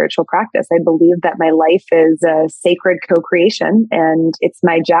rooted spiritual practice. I believe that my life is a sacred co-creation, and it's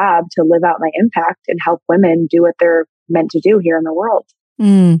my job to live out my impact and help women do what they're meant to do here in the world.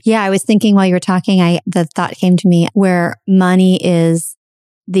 Yeah, I was thinking while you were talking, the thought came to me where money is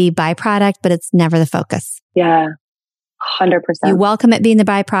the byproduct, but it's never the focus. Yeah, 100%. You welcome it being the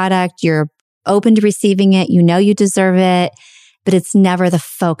byproduct. You're open to receiving it. You deserve it, but it's never the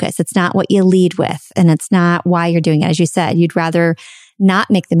focus. It's not what you lead with, and it's not why you're doing it. As you said, you'd rather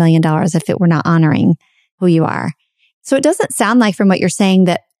not make the $1 million if it were not honoring who you are. So it doesn't sound like, from what you're saying,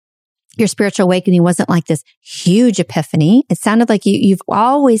 that your spiritual awakening wasn't like this huge epiphany. It sounded like you've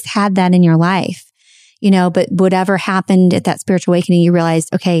always had that in your life. but whatever happened at that spiritual awakening, you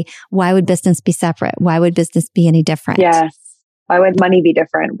realized, okay, why would business be separate? Why would business be any different? Yes. Why would money be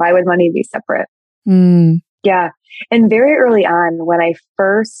different? Why would money be separate? Yeah. And very early on, when I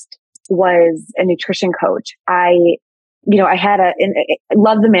first was a nutrition coach, I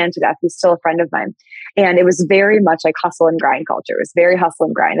love the man to death. He's still a friend of mine. And it was very much like hustle and grind culture. It was very hustle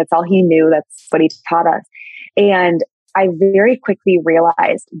and grind. That's all he knew. That's what he taught us. And I very quickly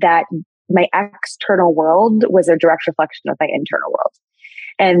realized that my external world was a direct reflection of my internal world.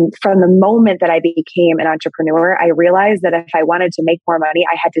 And from the moment that I became an entrepreneur, I realized that if I wanted to make more money,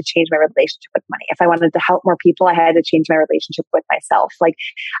 I had to change my relationship with money. If I wanted to help more people, I had to change my relationship with myself. Like,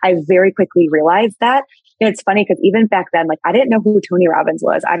 I very quickly realized that. And it's funny because even back then, like, I didn't know who Tony Robbins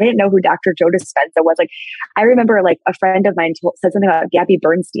was. I didn't know who Dr. Joe Dispenza was. Like, I remember like a friend of mine said something about Gabby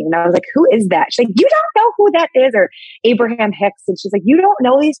Bernstein. And I was like, who is that? She's like, you don't know who that is? Or Abraham Hicks. And she's like, you don't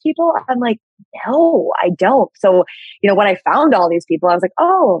know these people? I'm like, no, I don't. So, when I found all these people, I was like,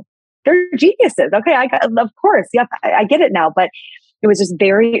 oh, they're geniuses. Okay. Of course. Yep. I get it now. But it was just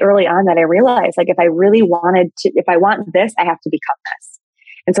very early on that I realized, like, if I want this, I have to become this.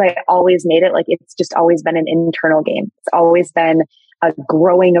 And so I always made it like, it's just always been an internal game. It's always been a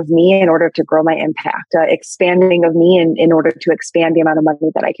growing of me in order to grow my impact, expanding of me in order to expand the amount of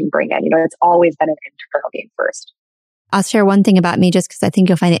money that I can bring in. It's always been an internal game first. I'll share one thing about me just because I think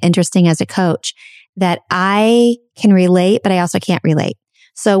you'll find it interesting as a coach, that I can relate, but I also can't relate.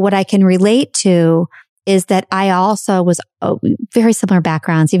 So what I can relate to is that I also was very similar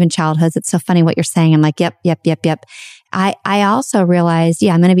backgrounds, even childhoods. It's so funny what you're saying. I'm like, yep. I also realized,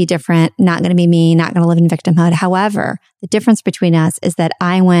 I'm going to be different, not going to be me, not going to live in victimhood. However, the difference between us is that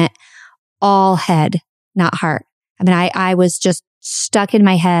I went all head, not heart. I mean, I was just stuck in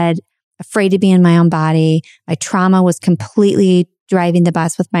my head, afraid to be in my own body. My trauma was completely driving the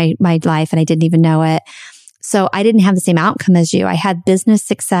bus with my life, and I didn't even know it. So I didn't have the same outcome as you. I had business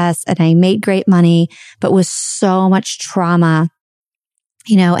success and I made great money, but with so much trauma,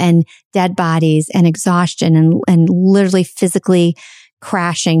 and dead bodies and exhaustion and literally physically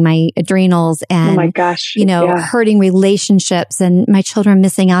crashing my adrenals and, oh my gosh, hurting relationships and my children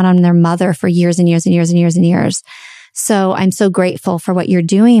missing out on their mother for years and years and years and years and years. So I'm so grateful for what you're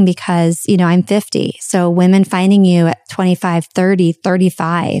doing because, I'm 50. So women finding you at 25, 30,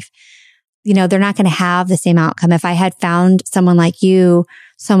 35, they're not going to have the same outcome. If I had found someone like you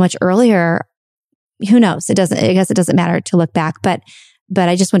so much earlier, who knows? I guess it doesn't matter to look back, but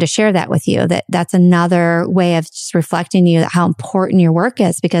I just want to share that with you, that's another way of just reflecting to you how important your work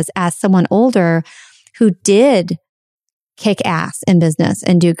is, because as someone older who did kick ass in business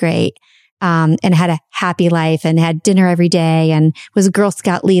and do great, and had a happy life and had dinner every day and was a Girl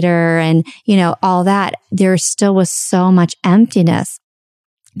Scout leader and, all that, there still was so much emptiness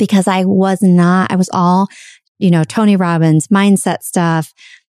because I was all, Tony Robbins mindset stuff.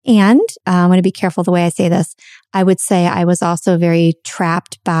 And I'm going to be careful the way I say this. I would say I was also very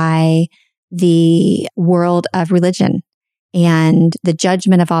trapped by the world of religion and the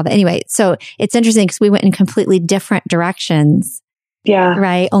judgment of all that. Anyway, so it's interesting because we went in completely different directions. Yeah.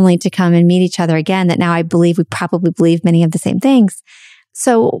 Right. Only to come and meet each other again, that now I believe we probably believe many of the same things.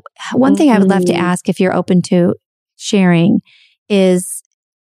 So one thing I would love to ask, if you're open to sharing, is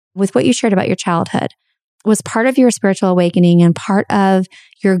with what you shared about your childhood, was part of your spiritual awakening and part of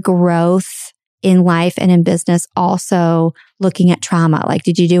your growth in life and in business also looking at trauma? Like,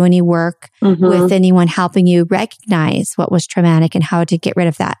 did you do any work with anyone helping you recognize what was traumatic and how to get rid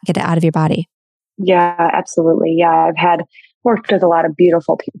of that, get it out of your body? Yeah, absolutely. Yeah, I've worked with a lot of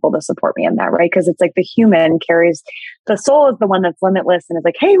beautiful people to support me in that, right? Because it's like the human carries, the soul is the one that's limitless and is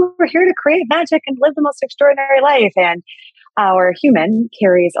like, hey, we're here to create magic and live the most extraordinary life. And our human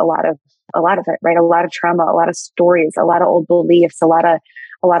carries a lot of it, right? A lot of trauma, a lot of stories, a lot of old beliefs, a lot of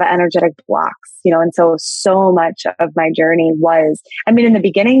energetic blocks, and so much of my journey was, in the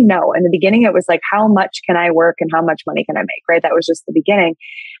beginning, no. In the beginning, it was like, how much can I work and how much money can I make, right? That was just the beginning.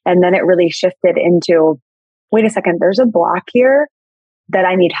 And then it really shifted into, wait a second, there's a block here that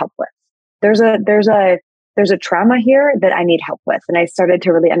I need help with. There's a trauma here that I need help with. And I started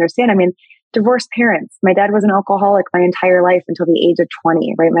to really understand, divorced parents. My dad was an alcoholic my entire life until the age of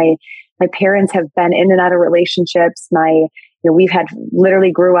 20, right? My parents have been in and out of relationships. We've had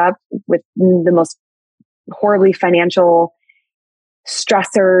literally grew up with the most horribly financial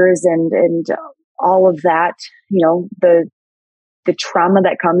stressors and all of that, the trauma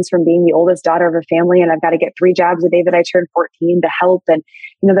that comes from being the oldest daughter of a family. And I've got to get 3 jobs a day that I turned 14 to help. And,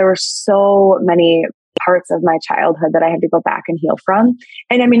 there were so many parts of my childhood that I had to go back and heal from.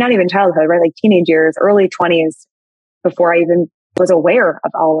 And not even childhood, right? Like teenage years, early 20s, before I even was aware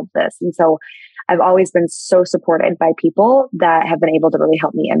of all of this. And so I've always been so supported by people that have been able to really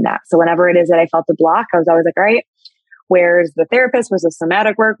help me in that. So whenever it is that I felt the block, I was always like, all right, where's the therapist? Where's the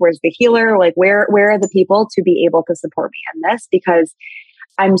somatic work? Where's the healer? Like, where are the people to be able to support me in this? Because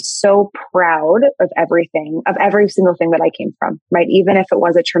I'm so proud of everything, of every single thing that I came from, right? Even if it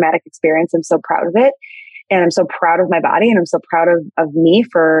was a traumatic experience, I'm so proud of it. And I'm so proud of my body, and I'm so proud of me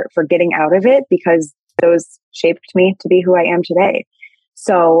for getting out of it, because those shaped me to be who I am today.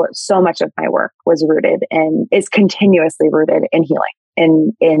 So much of my work was rooted and is continuously rooted in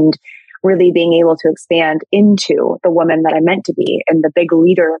healing and really being able to expand into the woman that I'm meant to be and the big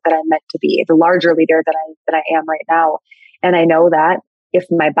leader that I'm meant to be, the larger leader that I am right now. And I know that if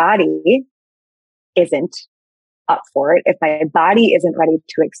my body isn't up for it, if my body isn't ready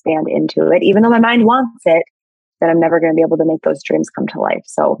to expand into it, even though my mind wants it, then I'm never going to be able to make those dreams come to life.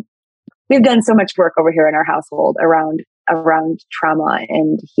 So we've done so much work over here in our household around trauma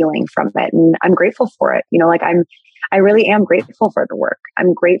and healing from it. And I'm grateful for it. I really am grateful for the work.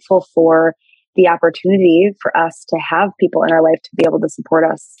 I'm grateful for the opportunity for us to have people in our life to be able to support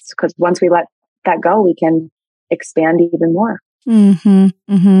us. Because once we let that go, we can expand even more. Mm-hmm,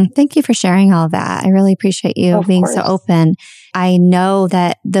 mm-hmm. Thank you for sharing all of that. I really appreciate you being so open. I know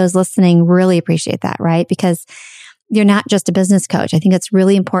that those listening really appreciate that, right? Because you're not just a business coach. I think it's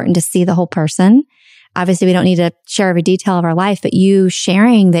really important to see the whole person. Obviously, we don't need to share every detail of our life, but you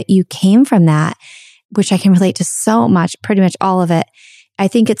sharing that you came from that, which I can relate to so much, pretty much all of it. I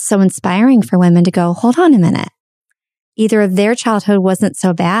think it's so inspiring for women to go, hold on a minute. Either their childhood wasn't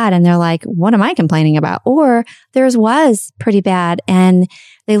so bad and they're like, what am I complaining about? Or theirs was pretty bad. And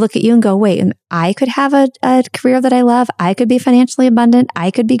they look at you and go, wait, I could have a career that I love. I could be financially abundant.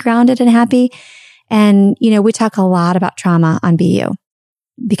 I could be grounded and happy. And, we talk a lot about trauma on BU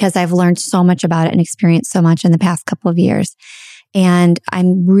because I've learned so much about it and experienced so much in the past couple of years. And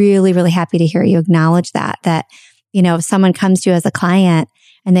I'm really, really happy to hear you acknowledge that, if someone comes to you as a client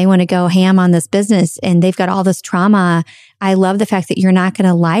and they want to go ham on this business and they've got all this trauma, I love the fact that you're not going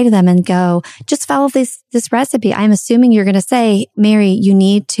to lie to them and go, just follow this recipe. I'm assuming you're going to say, Mary,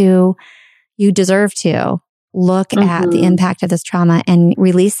 you deserve to look at the impact of this trauma and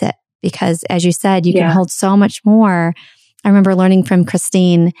release it. Because as you said, you can hold so much more. I remember learning from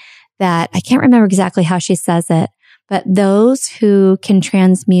Christine that I can't remember exactly how she says it, but those who can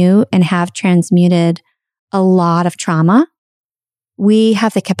transmute and have transmuted a lot of trauma, we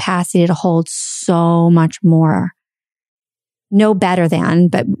have the capacity to hold so much more. No better than,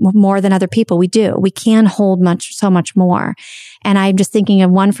 but more than other people. We do. We can hold so much more. And I'm just thinking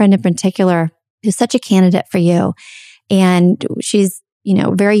of one friend in particular who's such a candidate for you. And she's,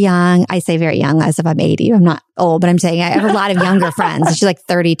 very young. I say very young as if I'm 80. I'm not old, but I'm saying I have a lot of younger friends. She's like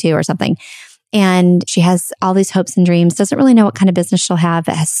 32 or something. And she has all these hopes and dreams, doesn't really know what kind of business she'll have,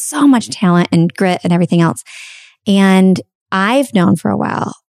 but has so much talent and grit and everything else. And I've known for a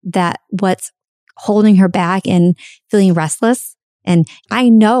while that what's holding her back and feeling restless, and I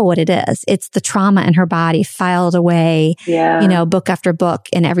know what it is. It's the trauma in her body filed away, book after book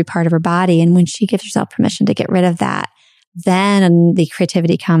in every part of her body. And when she gives herself permission to get rid of that, then the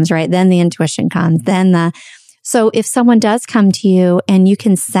creativity comes, right? Then the intuition comes. So if someone does come to you and you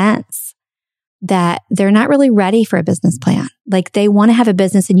can sense that they're not really ready for a business plan, like they want to have a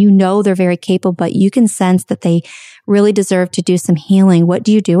business and they're very capable, but you can sense that they really deserve to do some healing, what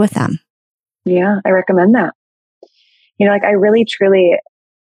do you do with them? Yeah, I recommend that. I really, truly,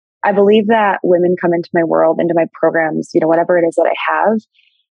 I believe that women come into my world, into my programs, whatever it is that I have,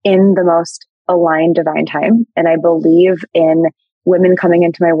 in the most aligned divine time. And I believe in women coming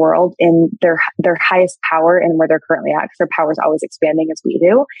into my world in their highest power and where they're currently at, because their power is always expanding as we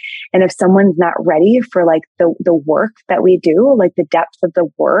do. And if someone's not ready for the work that we do, like the depth of the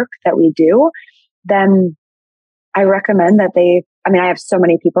work that we do, then I recommend that I have so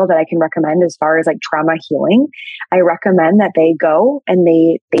many people that I can recommend as far as trauma healing. I recommend that they go and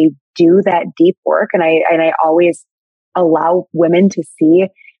they do that deep work. And I always allow women to see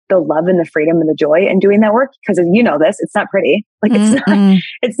the love and the freedom and the joy in doing that work. Because this, it's not pretty.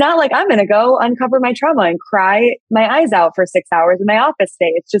 It's not like I'm going to go uncover my trauma and cry my eyes out for 6 hours in my office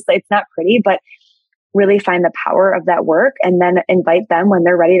day. It's just, it's not pretty, but really find the power of that work and then invite them when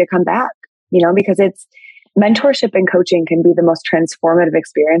they're ready to come back, because it's mentorship and coaching can be the most transformative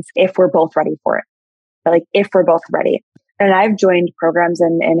experience if we're both ready for it. If we're both ready. And I've joined programs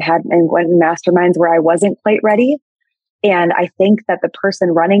and went in masterminds where I wasn't quite ready. And I think that the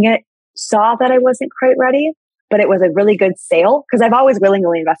person running it saw that I wasn't quite ready, but it was a really good sale because I've always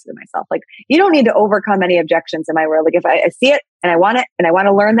willingly invested in myself. You don't need to overcome any objections in my world. If I see it and I want it and I want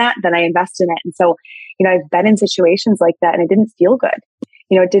to learn that, then I invest in it. And so, I've been in situations like that and it didn't feel good.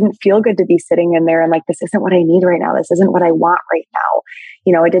 It didn't feel good to be sitting in there and like, this isn't what I need right now. This isn't what I want right now.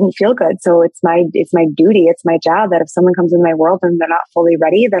 It didn't feel good. So it's my duty. It's my job that if someone comes in my world and they're not fully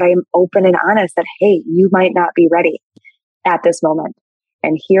ready, that I am open and honest that, hey, you might not be ready at this moment.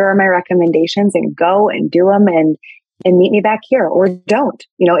 And here are my recommendations, and go and do them and meet me back here, or don't,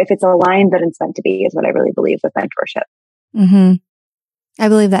 if it's aligned that it's meant to be, is what I really believe with mentorship. Mm-hmm. I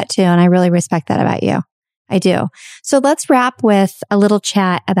believe that too. And I really respect that about you. I do. So let's wrap with a little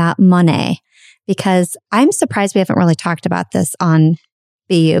chat about money, because I'm surprised we haven't really talked about this on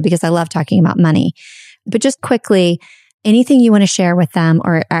BU, because I love talking about money. But just quickly, anything you want to share with them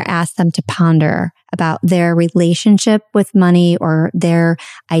or ask them to ponder about their relationship with money, or their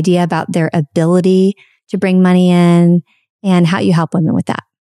idea about their ability to bring money in, and how you help women with that?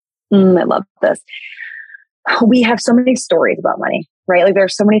 I love this. We have so many stories about money, right? Like,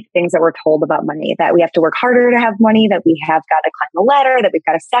 there's so many things that we're told about money, that we have to work harder to have money, that we have got to climb the ladder, that we've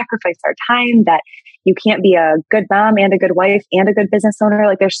got to sacrifice our time, that you can't be a good mom and a good wife and a good business owner.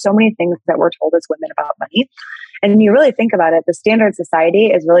 Like, there's so many things that we're told as women about money. And when you really think about it, the standard society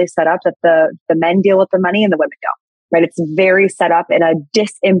is really set up that the men deal with the money and the women don't, right? It's very set up in a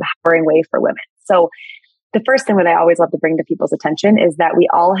disempowering way for women. So the first thing that I always love to bring to people's attention is that we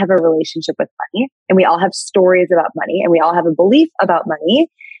all have a relationship with money, and we all have stories about money, and we all have a belief about money,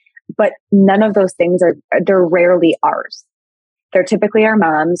 but none of those things they're rarely ours. They're typically our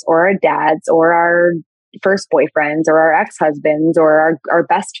moms or our dads or our first boyfriends or our ex-husbands or our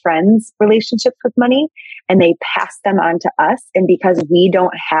best friends' relationships with money, and they pass them on to us. And because we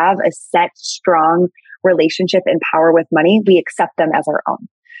don't have a set, strong relationship and power with money, we accept them as our own.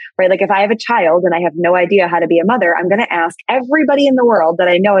 Right? Like, if I have a child and I have no idea how to be a mother, I'm going to ask everybody in the world that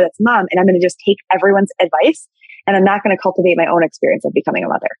I know that's a mom, and I'm going to just take everyone's advice, and I'm not going to cultivate my own experience of becoming a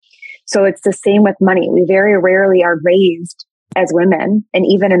mother. So it's the same with money. We very rarely are raised as women, and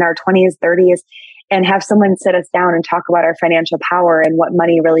even in our 20s, 30s, and have someone sit us down and talk about our financial power and what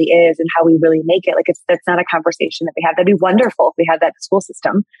money really is and how we really make it. Like, that's not a conversation that we have. That'd be wonderful if we had that in the school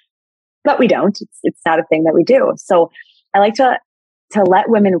system, but we don't. It's not a thing that we do. So I like to let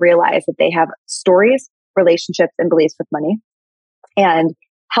women realize that they have stories, relationships, and beliefs with money, and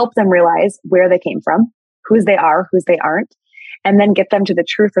help them realize where they came from, whose they are, whose they aren't, and then get them to the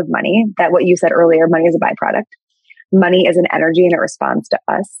truth of money, that what you said earlier, money is a byproduct. Money is an energy and it responds to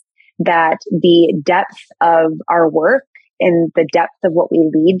us, that the depth of our work and the depth of what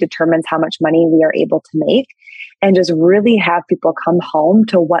we lead determines how much money we are able to make, and just really have people come home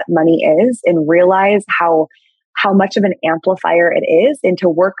to what money is and realize how much of an amplifier it is, and to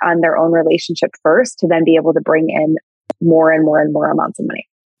work on their own relationship first to then be able to bring in more and more and more amounts of money.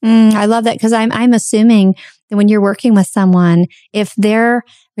 I love that, because I'm assuming that when you're working with someone, if their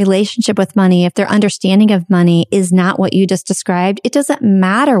relationship with money, if their understanding of money is not what you just described, it doesn't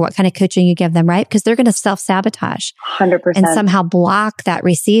matter what kind of coaching you give them, right? Because they're going to self-sabotage 100% and somehow block that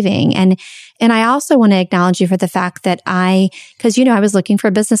receiving. And I also want to acknowledge you for the fact that because I was looking for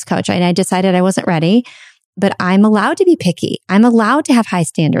a business coach and I decided I wasn't ready. But I'm allowed to be picky. I'm allowed to have high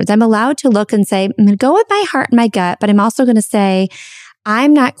standards. I'm allowed to look and say, I'm going to go with my heart and my gut, but I'm also going to say,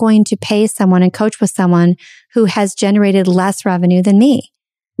 I'm not going to pay someone and coach with someone who has generated less revenue than me.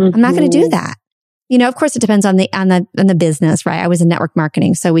 Mm-hmm. I'm not going to do that. Of course, it depends on the business, right? I was in network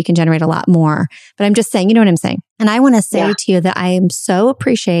marketing, so we can generate a lot more. But I'm just saying, you know what I'm saying? And I want to say to you that I am so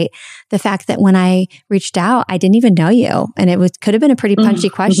appreciate the fact that when I reached out, I didn't even know you. And could have been a pretty punchy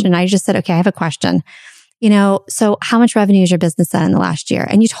question. And I just said, okay, I have a question. So how much revenue is your business done in the last year?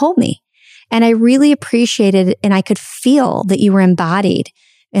 And you told me. And I really appreciated, and I could feel that you were embodied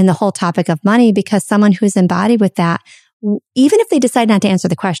in the whole topic of money, because someone who's embodied with that, even if they decide not to answer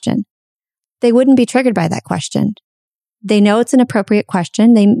the question, they wouldn't be triggered by that question. They know it's an appropriate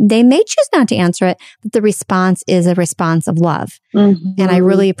question. They may choose not to answer it, but the response is a response of love. Mm-hmm. And I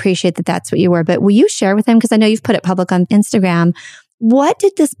really appreciate that that's what you were. But will you share with them, because I know you've put it public on Instagram, what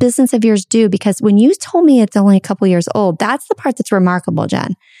did this business of yours do? Because when you told me it's only a couple years old, that's the part that's remarkable,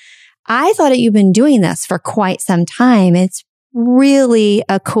 Jen. I thought that you've been doing this for quite some time. It's really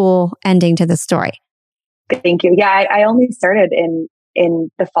a cool ending to the story. Thank you. Yeah, I only started in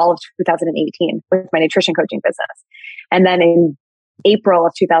the fall of 2018 with my nutrition coaching business. And then in April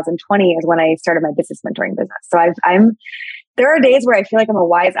of 2020 is when I started my business mentoring business. So there are days where I feel like I'm a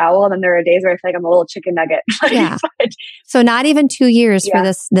wise owl, and then there are days where I feel like I'm a little chicken nugget. Yeah. So not even 2 years for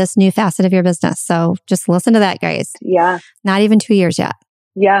this new facet of your business. So just listen to that, guys. Yeah. Not even 2 years yet.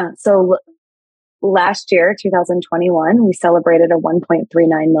 Yeah. So last year, 2021, we celebrated a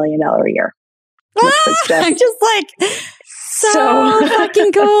 $1.39 million a year. Which was just, I'm just like, so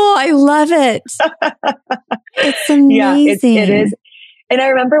fucking cool. I love it. It's amazing. Yeah, it is. And I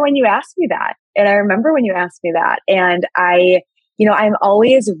remember when you asked me that. And I'm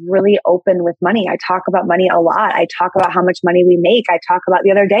always really open with money. I talk about money a lot. I talk about how much money we make. I talk about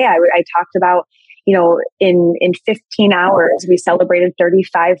the other day, I talked about, in 15 hours, we celebrated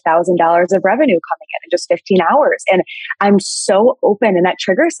 $35,000 of revenue coming in just 15 hours. And I'm so open, and that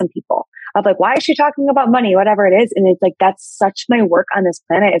triggers some people of like, why is she talking about money? Whatever it is. And it's like, that's such my work on this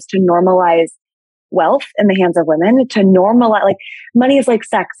planet, is to normalize wealth in the hands of women, to normalize, like, money is like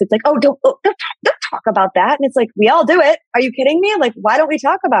sex. It's like, don't talk about that. And it's like, we all do it. Are you kidding me? Like, why don't we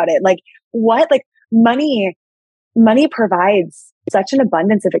talk about it? Like, what? Like, money provides such an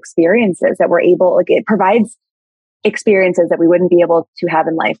abundance of experiences that it provides experiences that we wouldn't be able to have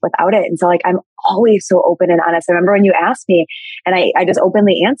in life without it. And so, like, I'm always so open and honest. I remember when you asked me, and I just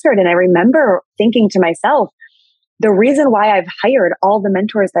openly answered. And I remember thinking to myself, the reason why I've hired all the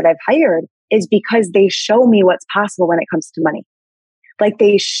mentors that I've hired is because they show me what's possible when it comes to money. Like,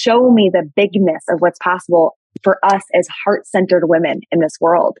 they show me the bigness of what's possible for us as heart-centered women in this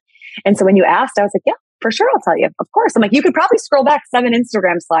world. And so when you asked, I was like, yeah, for sure, I'll tell you. Of course. I'm like, you could probably scroll back 7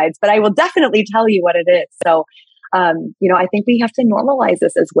 Instagram slides, but I will definitely tell you what it is. So, I think we have to normalize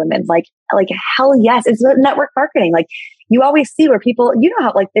this as women. Like hell yes. It's network marketing. Like, you always see where people,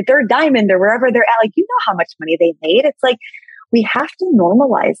 how, like, if they're Diamond or wherever they're at, like, how much money they made. It's like, we have to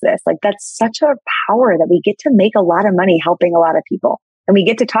normalize this. Like, that's such a power that we get to make a lot of money helping a lot of people. And we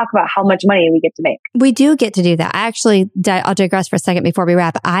get to talk about how much money we get to make. We do get to do that. I'll digress for a second before we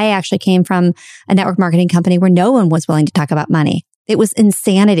wrap. I actually came from a network marketing company where no one was willing to talk about money. It was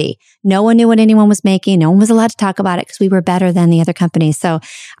insanity. No one knew what anyone was making. No one was allowed to talk about it because we were better than the other companies. So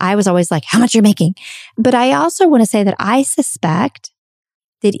I was always like, how much you're making? But I also want to say that I suspect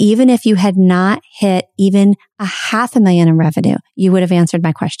that even if you had not hit even $500,000 in revenue, you would have answered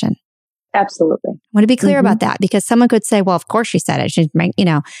my question. Absolutely. I want to be clear about that, because someone could say, well, of course she said it.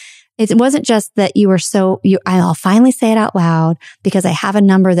 It wasn't just that you were I'll finally say it out loud because I have a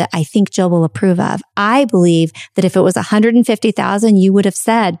number that I think Jill will approve of. I believe that if it was 150,000, you would have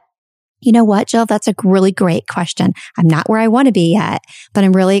said, you know what, Jill, that's a really great question. I'm not where I want to be yet, but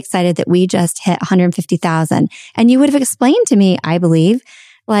I'm really excited that we just hit 150,000. And you would have explained to me, I believe,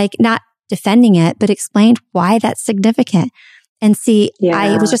 like, not defending it, but explained why that's significant. And see, yeah.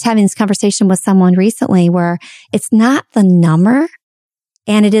 I was just having this conversation with someone recently where it's not the number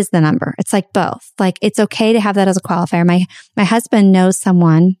and it is the number. It's like both. Like, it's okay to have that as a qualifier. My husband knows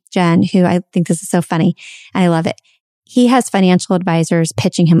someone, Jen, who I think this is so funny and I love it. He has financial advisors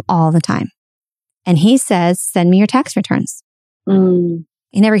pitching him all the time. And he says, send me your tax returns. He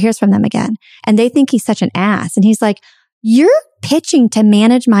never hears from them again. And they think he's such an ass. And he's like, you're pitching to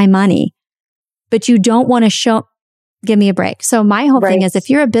manage my money, but you don't want to give me a break. So my whole thing is, if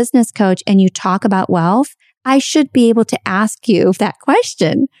you're a business coach and you talk about wealth, I should be able to ask you that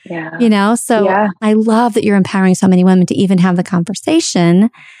question. Yeah. So I love that you're empowering so many women to even have the conversation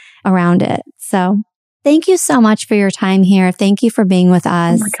around it. So thank you so much for your time here. Thank you for being with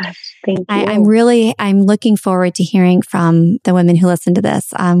us. Oh my gosh. Thank you. I'm looking forward to hearing from the women who listen to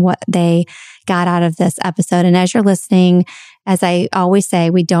this on what they got out of this episode. And as you're listening, as I always say,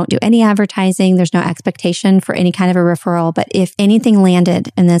 we don't do any advertising. There's no expectation for any kind of a referral. But if anything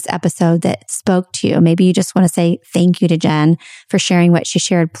landed in this episode that spoke to you, maybe you just want to say thank you to Jen for sharing what she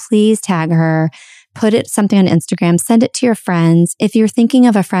shared, please tag her, put something on Instagram, send it to your friends. If you're thinking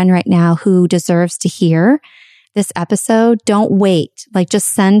of a friend right now who deserves to hear this episode, don't wait. Like, just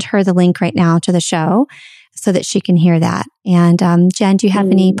send her the link right now to the show so that she can hear that. And Jen, do you have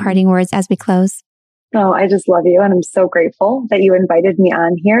any parting words as we close? Oh, I just love you. And I'm so grateful that you invited me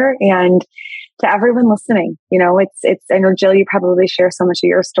on here. And to everyone listening, I know, Jill, you probably share so much of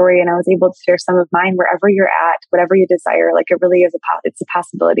your story, and I was able to share some of mine. Wherever you're at, whatever you desire, like, it really is it's a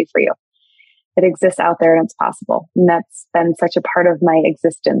possibility for you. It exists out there and it's possible. And that's been such a part of my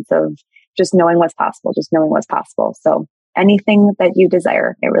existence, of just knowing what's possible, So anything that you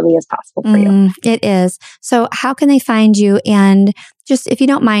desire, it really is possible for you. It is. So how can they find you? And just, if you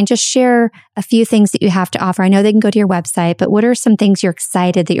don't mind, just share a few things that you have to offer. I know they can go to your website, but what are some things you're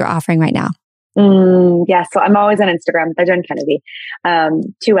excited that you're offering right now? Yeah. So I'm always on Instagram by Jen Kennedy.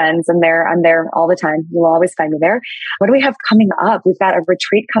 2 N's. I'm there all the time. You will always find me there. What do we have coming up? We've got a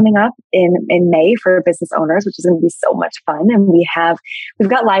retreat coming up in May for business owners, which is going to be so much fun. And we've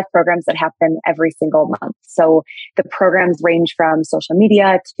got live programs that happen every single month. So the programs range from social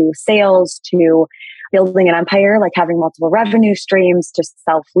media to sales to building an empire, like having multiple revenue streams, to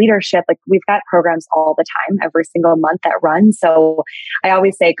self-leadership. Like, we've got programs all the time, every single month that run. So I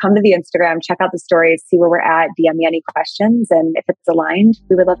always say, come to the Instagram, check out the stories, see where we're at, DM me any questions. And if it's aligned,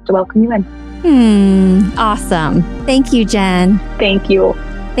 we would love to welcome you in. Awesome. Thank you, Jen. Thank you.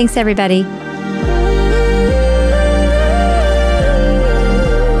 Thanks, everybody.